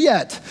not here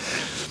yet.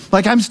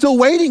 Like, I'm still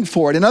waiting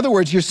for it. In other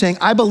words, you're saying,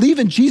 I believe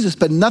in Jesus,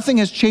 but nothing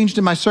has changed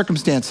in my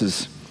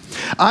circumstances.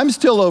 I'm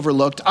still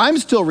overlooked. I'm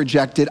still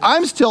rejected.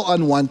 I'm still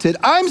unwanted.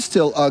 I'm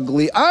still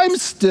ugly. I'm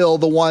still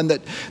the one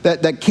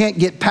that can't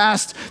get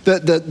past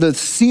the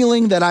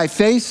ceiling that I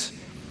face.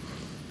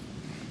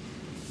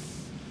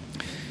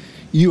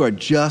 You are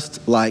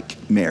just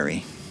like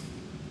Mary.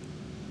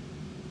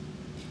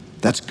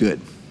 That's good.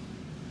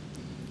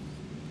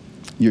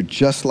 You're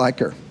just like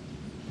her.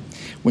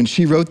 When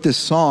she wrote this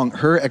song,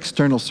 her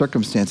external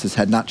circumstances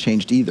had not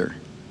changed either.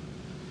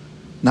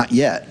 Not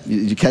yet.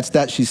 Did you catch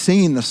that? She's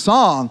singing the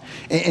song.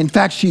 In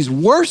fact, she's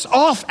worse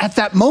off at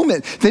that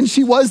moment than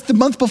she was the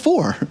month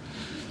before.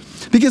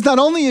 Because not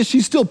only is she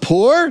still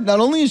poor,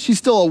 not only is she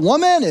still a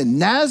woman in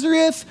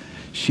Nazareth,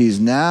 she's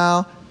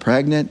now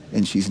pregnant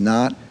and she's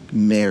not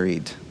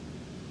married.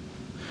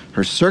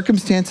 Her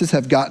circumstances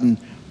have gotten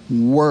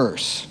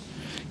worse.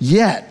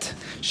 Yet,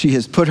 she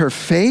has put her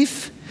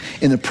faith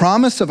in the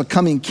promise of a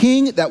coming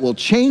king that will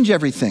change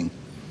everything.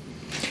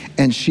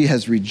 And she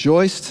has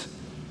rejoiced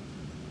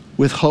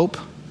with hope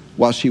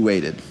while she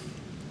waited.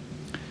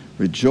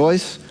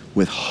 Rejoice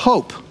with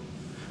hope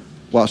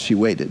while she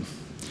waited.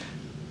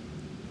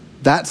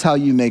 That's how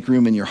you make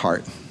room in your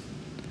heart.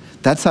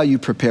 That's how you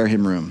prepare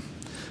him room.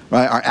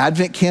 Right? Our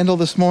Advent candle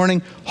this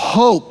morning,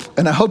 hope.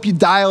 And I hope you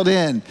dialed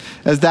in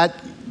as that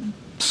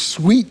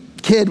sweet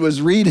kid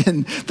was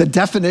reading the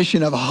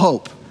definition of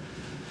hope.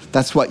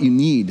 That's what you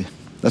need.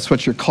 That's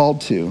what you're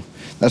called to.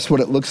 That's what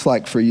it looks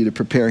like for you to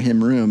prepare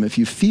him room if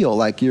you feel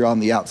like you're on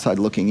the outside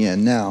looking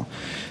in. Now,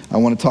 I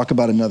want to talk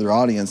about another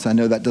audience. I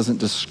know that doesn't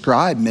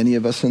describe many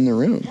of us in the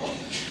room.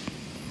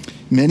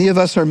 Many of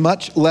us are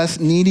much less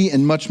needy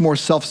and much more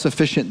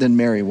self-sufficient than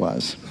Mary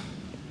was.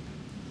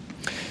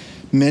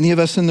 Many of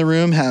us in the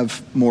room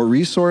have more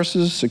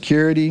resources,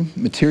 security,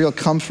 material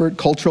comfort,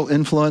 cultural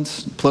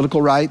influence,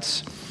 political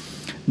rights.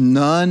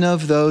 None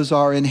of those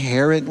are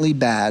inherently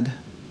bad.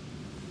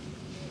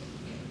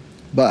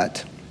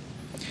 But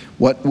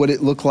what would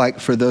it look like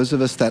for those of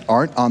us that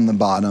aren't on the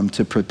bottom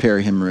to prepare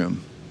him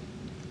room?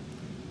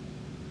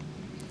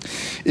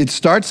 It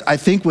starts, I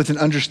think, with an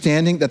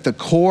understanding that the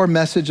core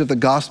message of the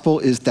gospel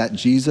is that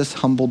Jesus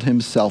humbled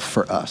himself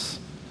for us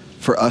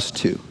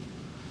too.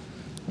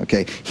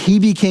 Okay, he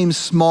became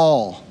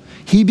small.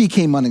 He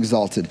became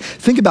unexalted.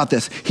 Think about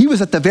this. He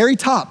was at the very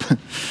top,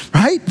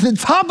 right? The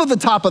top of the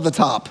top of the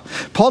top.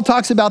 Paul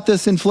talks about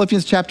this in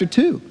Philippians chapter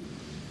 2,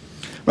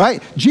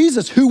 right?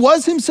 Jesus, who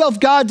was himself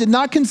God, did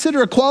not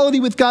consider equality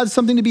with God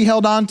something to be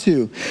held on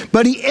to,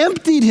 but he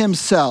emptied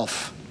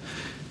himself.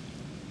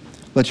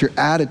 Let your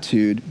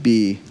attitude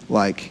be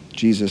like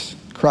Jesus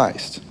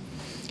Christ.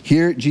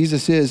 Here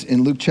Jesus is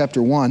in Luke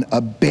chapter 1,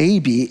 a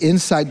baby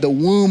inside the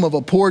womb of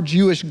a poor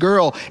Jewish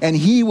girl, and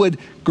he would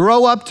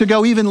grow up to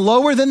go even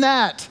lower than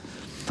that,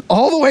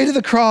 all the way to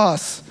the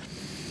cross,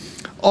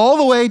 all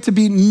the way to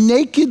be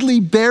nakedly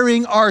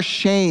bearing our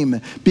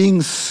shame,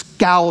 being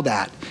scowled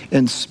at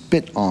and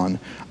spit on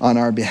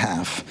our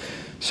behalf.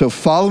 So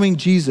following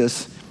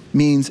Jesus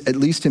means, at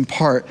least in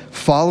part,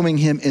 following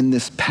him in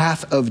this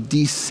path of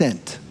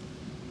descent.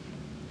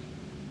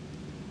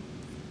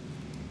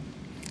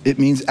 It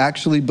means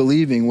actually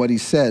believing what he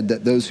said,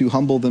 that those who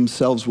humble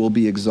themselves will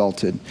be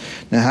exalted.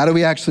 Now, how do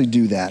we actually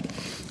do that?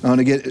 I want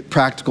to get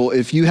practical.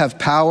 If you have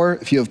power,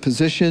 if you have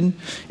position,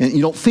 and you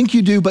don't think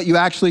you do, but you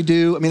actually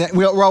do. I mean,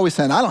 we're always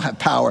saying, I don't have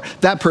power.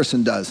 That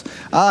person does.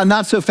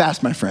 Not so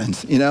fast, my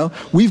friends. You know,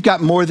 we've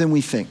got more than we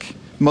think.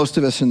 Most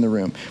of us in the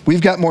room. We've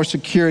got more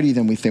security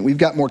than we think. We've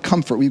got more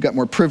comfort. We've got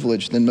more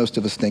privilege than most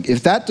of us think.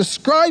 If that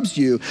describes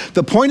you,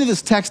 the point of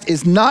this text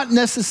is not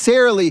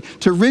necessarily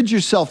to rid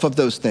yourself of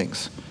those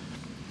things.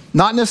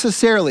 Not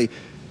necessarily,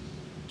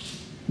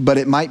 but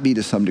it might be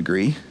to some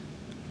degree.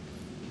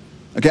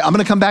 Okay, I'm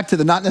going to come back to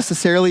the not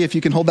necessarily, if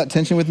you can hold that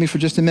tension with me for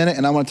just a minute,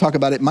 and I want to talk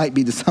about it might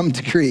be to some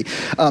degree.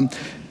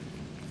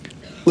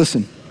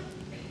 Listen,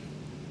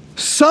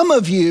 some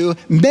of you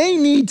may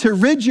need to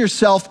rid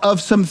yourself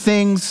of some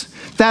things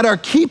that are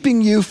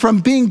keeping you from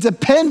being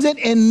dependent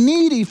and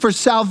needy for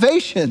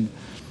salvation.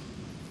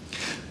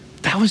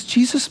 That was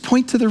Jesus'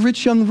 point to the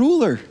rich young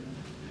ruler.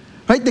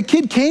 Right? The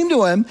kid came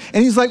to him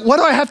and he's like, what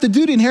do I have to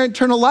do to inherit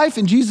eternal life?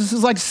 And Jesus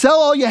is like, sell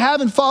all you have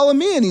and follow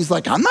me. And he's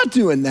like, I'm not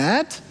doing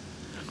that.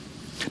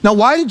 Now,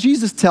 why did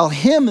Jesus tell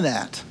him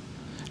that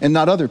and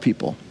not other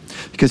people?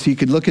 Because he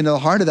could look into the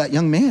heart of that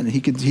young man.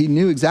 He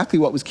knew exactly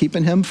what was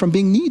keeping him from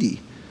being needy.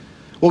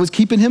 What was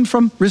keeping him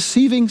from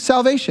receiving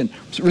salvation,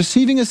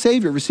 receiving a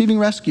savior, receiving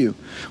rescue,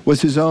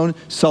 was his own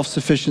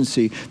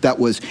self-sufficiency that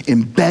was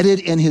embedded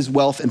in his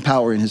wealth and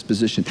power in his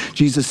position.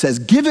 Jesus says,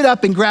 give it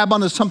up and grab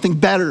onto something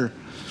better.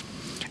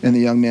 And the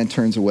young man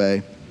turns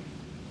away.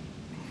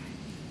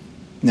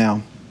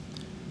 Now,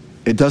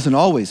 it doesn't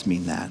always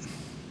mean that,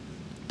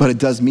 but it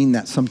does mean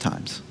that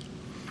sometimes.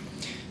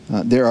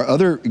 There are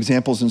other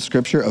examples in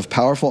Scripture of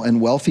powerful and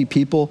wealthy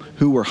people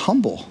who were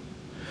humble.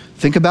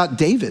 Think about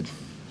David.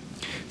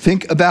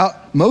 Think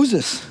about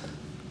Moses,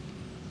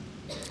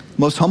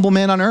 most humble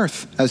man on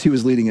earth as he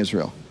was leading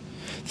Israel.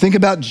 Think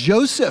about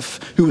Joseph,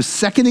 who was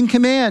second in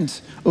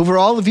command over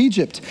all of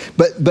Egypt.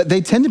 But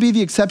they tend to be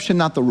the exception,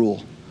 not the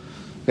rule.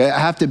 Okay, I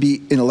have to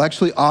be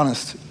intellectually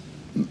honest.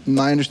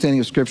 My understanding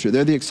of Scripture,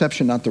 they're the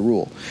exception, not the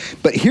rule.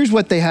 But here's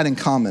what they had in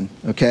common,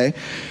 okay?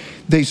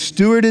 They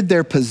stewarded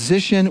their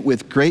position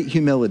with great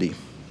humility.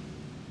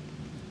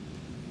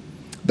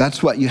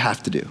 That's what you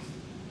have to do.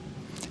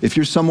 If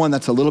you're someone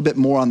that's a little bit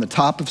more on the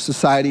top of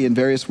society in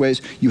various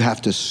ways, you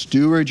have to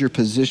steward your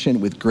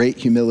position with great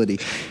humility.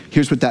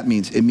 Here's what that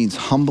means. It means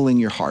humbling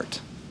your heart.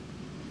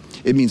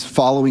 It means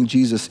following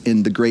Jesus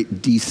in the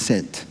great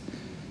descent.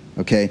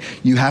 Okay,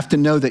 you have to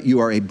know that you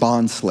are a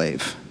bond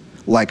slave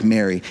like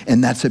Mary,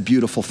 and that's a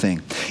beautiful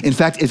thing. In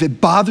fact, if it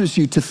bothers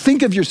you to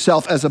think of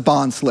yourself as a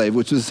bond slave,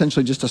 which is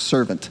essentially just a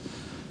servant,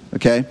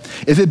 okay?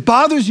 If it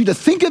bothers you to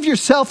think of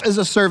yourself as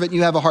a servant,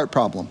 you have a heart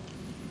problem.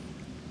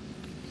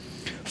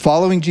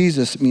 Following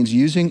Jesus means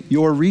using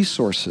your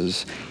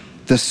resources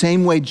the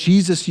same way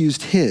Jesus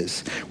used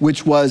his,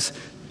 which was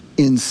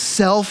in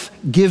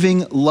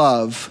self-giving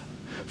love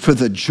for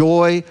the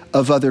joy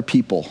of other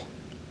people.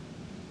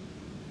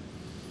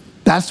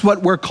 That's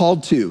what we're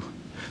called to.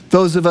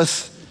 Those of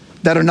us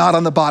that are not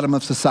on the bottom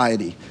of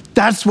society.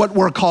 That's what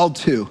we're called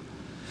to.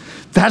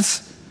 That's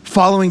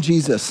following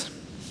Jesus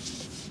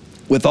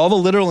with all the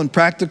literal and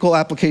practical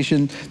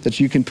application that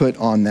you can put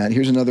on that.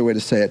 Here's another way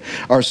to say it.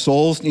 Our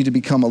souls need to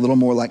become a little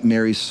more like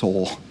Mary's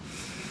soul.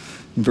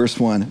 In verse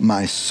 1,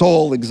 my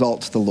soul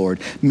exalts the Lord.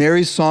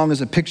 Mary's song is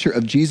a picture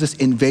of Jesus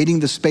invading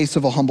the space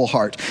of a humble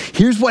heart.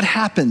 Here's what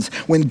happens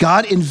when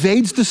God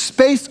invades the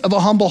space of a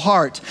humble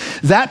heart.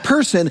 That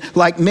person,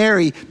 like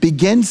Mary,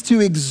 begins to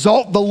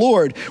exalt the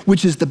Lord,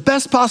 which is the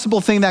best possible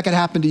thing that could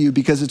happen to you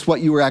because it's what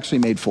you were actually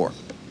made for.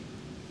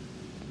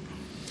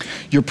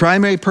 Your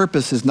primary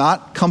purpose is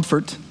not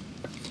comfort.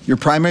 Your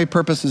primary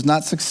purpose is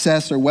not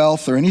success or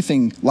wealth or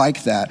anything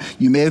like that.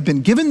 You may have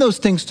been given those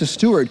things to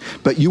steward,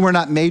 but you were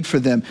not made for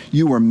them.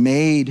 You were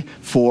made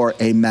for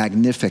a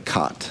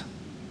Magnificat.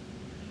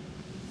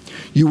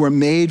 You were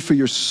made for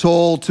your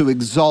soul to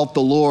exalt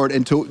the Lord,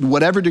 and to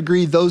whatever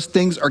degree those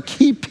things are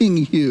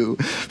keeping you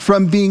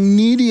from being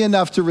needy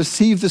enough to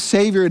receive the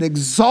Savior and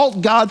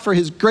exalt God for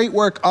his great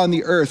work on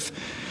the earth,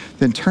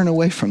 then turn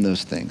away from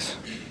those things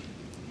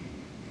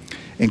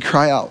and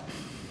cry out.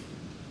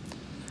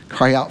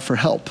 Cry out for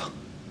help.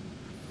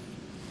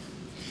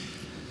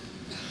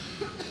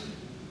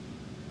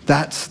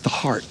 That's the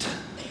heart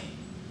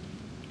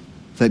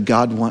that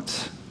God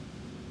wants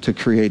to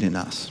create in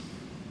us.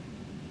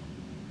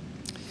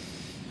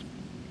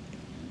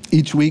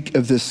 Each week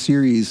of this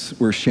series,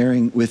 we're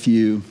sharing with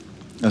you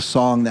a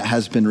song that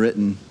has been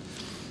written,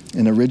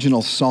 an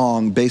original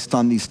song based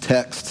on these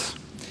texts,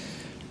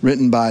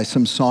 written by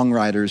some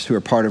songwriters who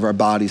are part of our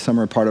body. Some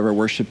are part of our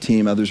worship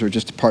team, others are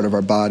just a part of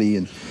our body.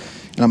 And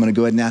I'm going to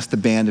go ahead and ask the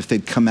band if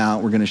they'd come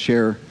out. We're going to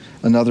share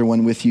another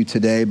one with you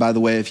today. By the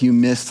way, if you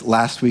missed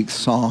last week's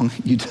song,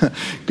 you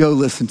go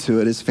listen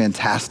to it. It's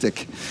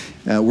fantastic.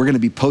 We're going to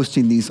be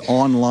posting these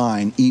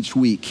online each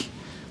week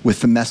with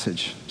the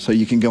message. So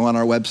you can go on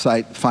our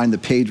website, find the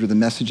page where the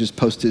message is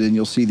posted, and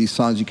you'll see these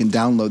songs. You can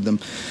download them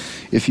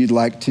if you'd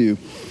like to.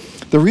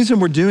 The reason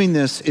we're doing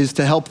this is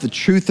to help the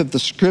truth of the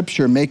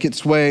scripture make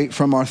its way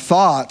from our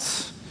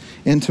thoughts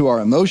into our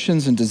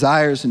emotions and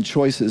desires and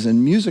choices.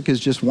 And music is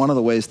just one of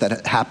the ways that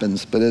it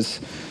happens, but it's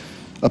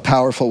a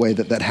powerful way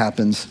that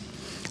happens.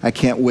 I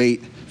can't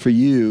wait for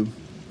you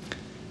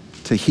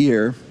to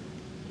hear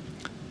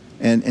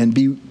and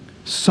be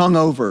sung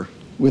over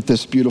with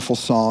this beautiful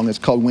song. It's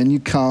called When You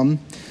Come,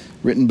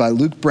 written by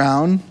Luke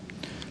Brown,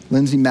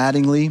 Lindsay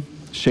Mattingly,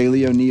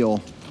 Shaylee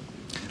O'Neill.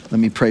 Let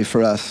me pray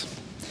for us.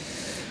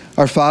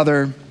 Our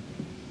Father,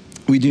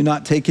 we do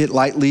not take it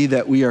lightly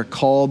that we are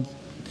called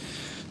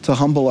to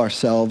humble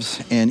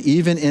ourselves, and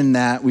even in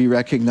that, we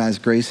recognize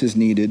grace is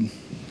needed.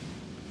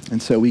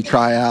 And so we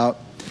cry out,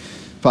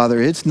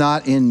 Father, it's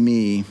not in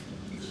me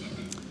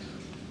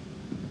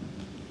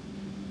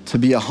to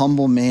be a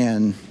humble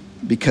man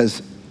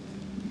because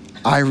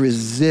I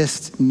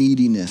resist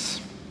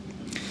neediness.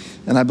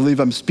 And I believe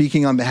I'm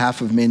speaking on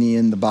behalf of many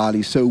in the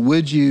body. So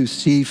would you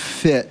see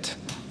fit,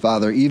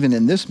 Father, even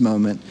in this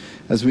moment,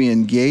 as we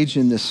engage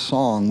in this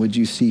song, would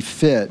you see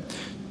fit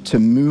to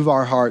move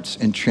our hearts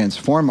and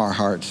transform our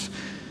hearts,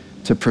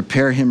 to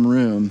prepare him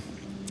room.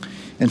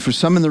 And for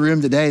some in the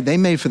room today, they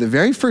may, for the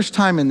very first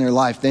time in their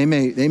life, they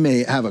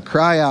may have a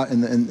cry out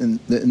in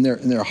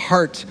their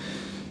heart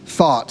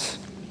thoughts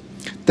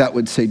that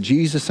would say,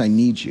 Jesus, I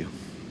need you.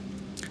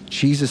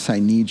 Jesus, I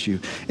need you.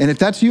 And if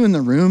that's you in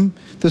the room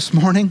this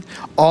morning,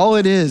 all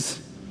it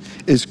is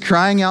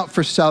crying out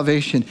for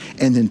salvation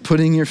and then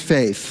putting your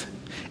faith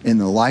in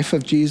the life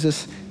of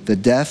Jesus, the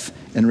death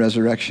and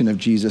resurrection of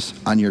Jesus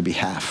on your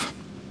behalf.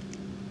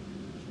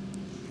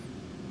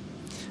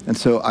 And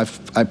so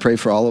I pray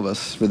for all of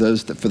us, for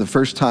those that for the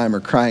first time are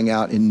crying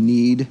out in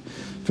need,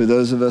 for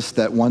those of us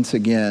that once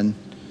again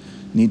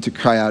need to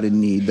cry out in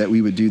need, that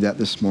we would do that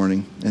this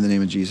morning in the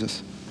name of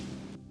Jesus.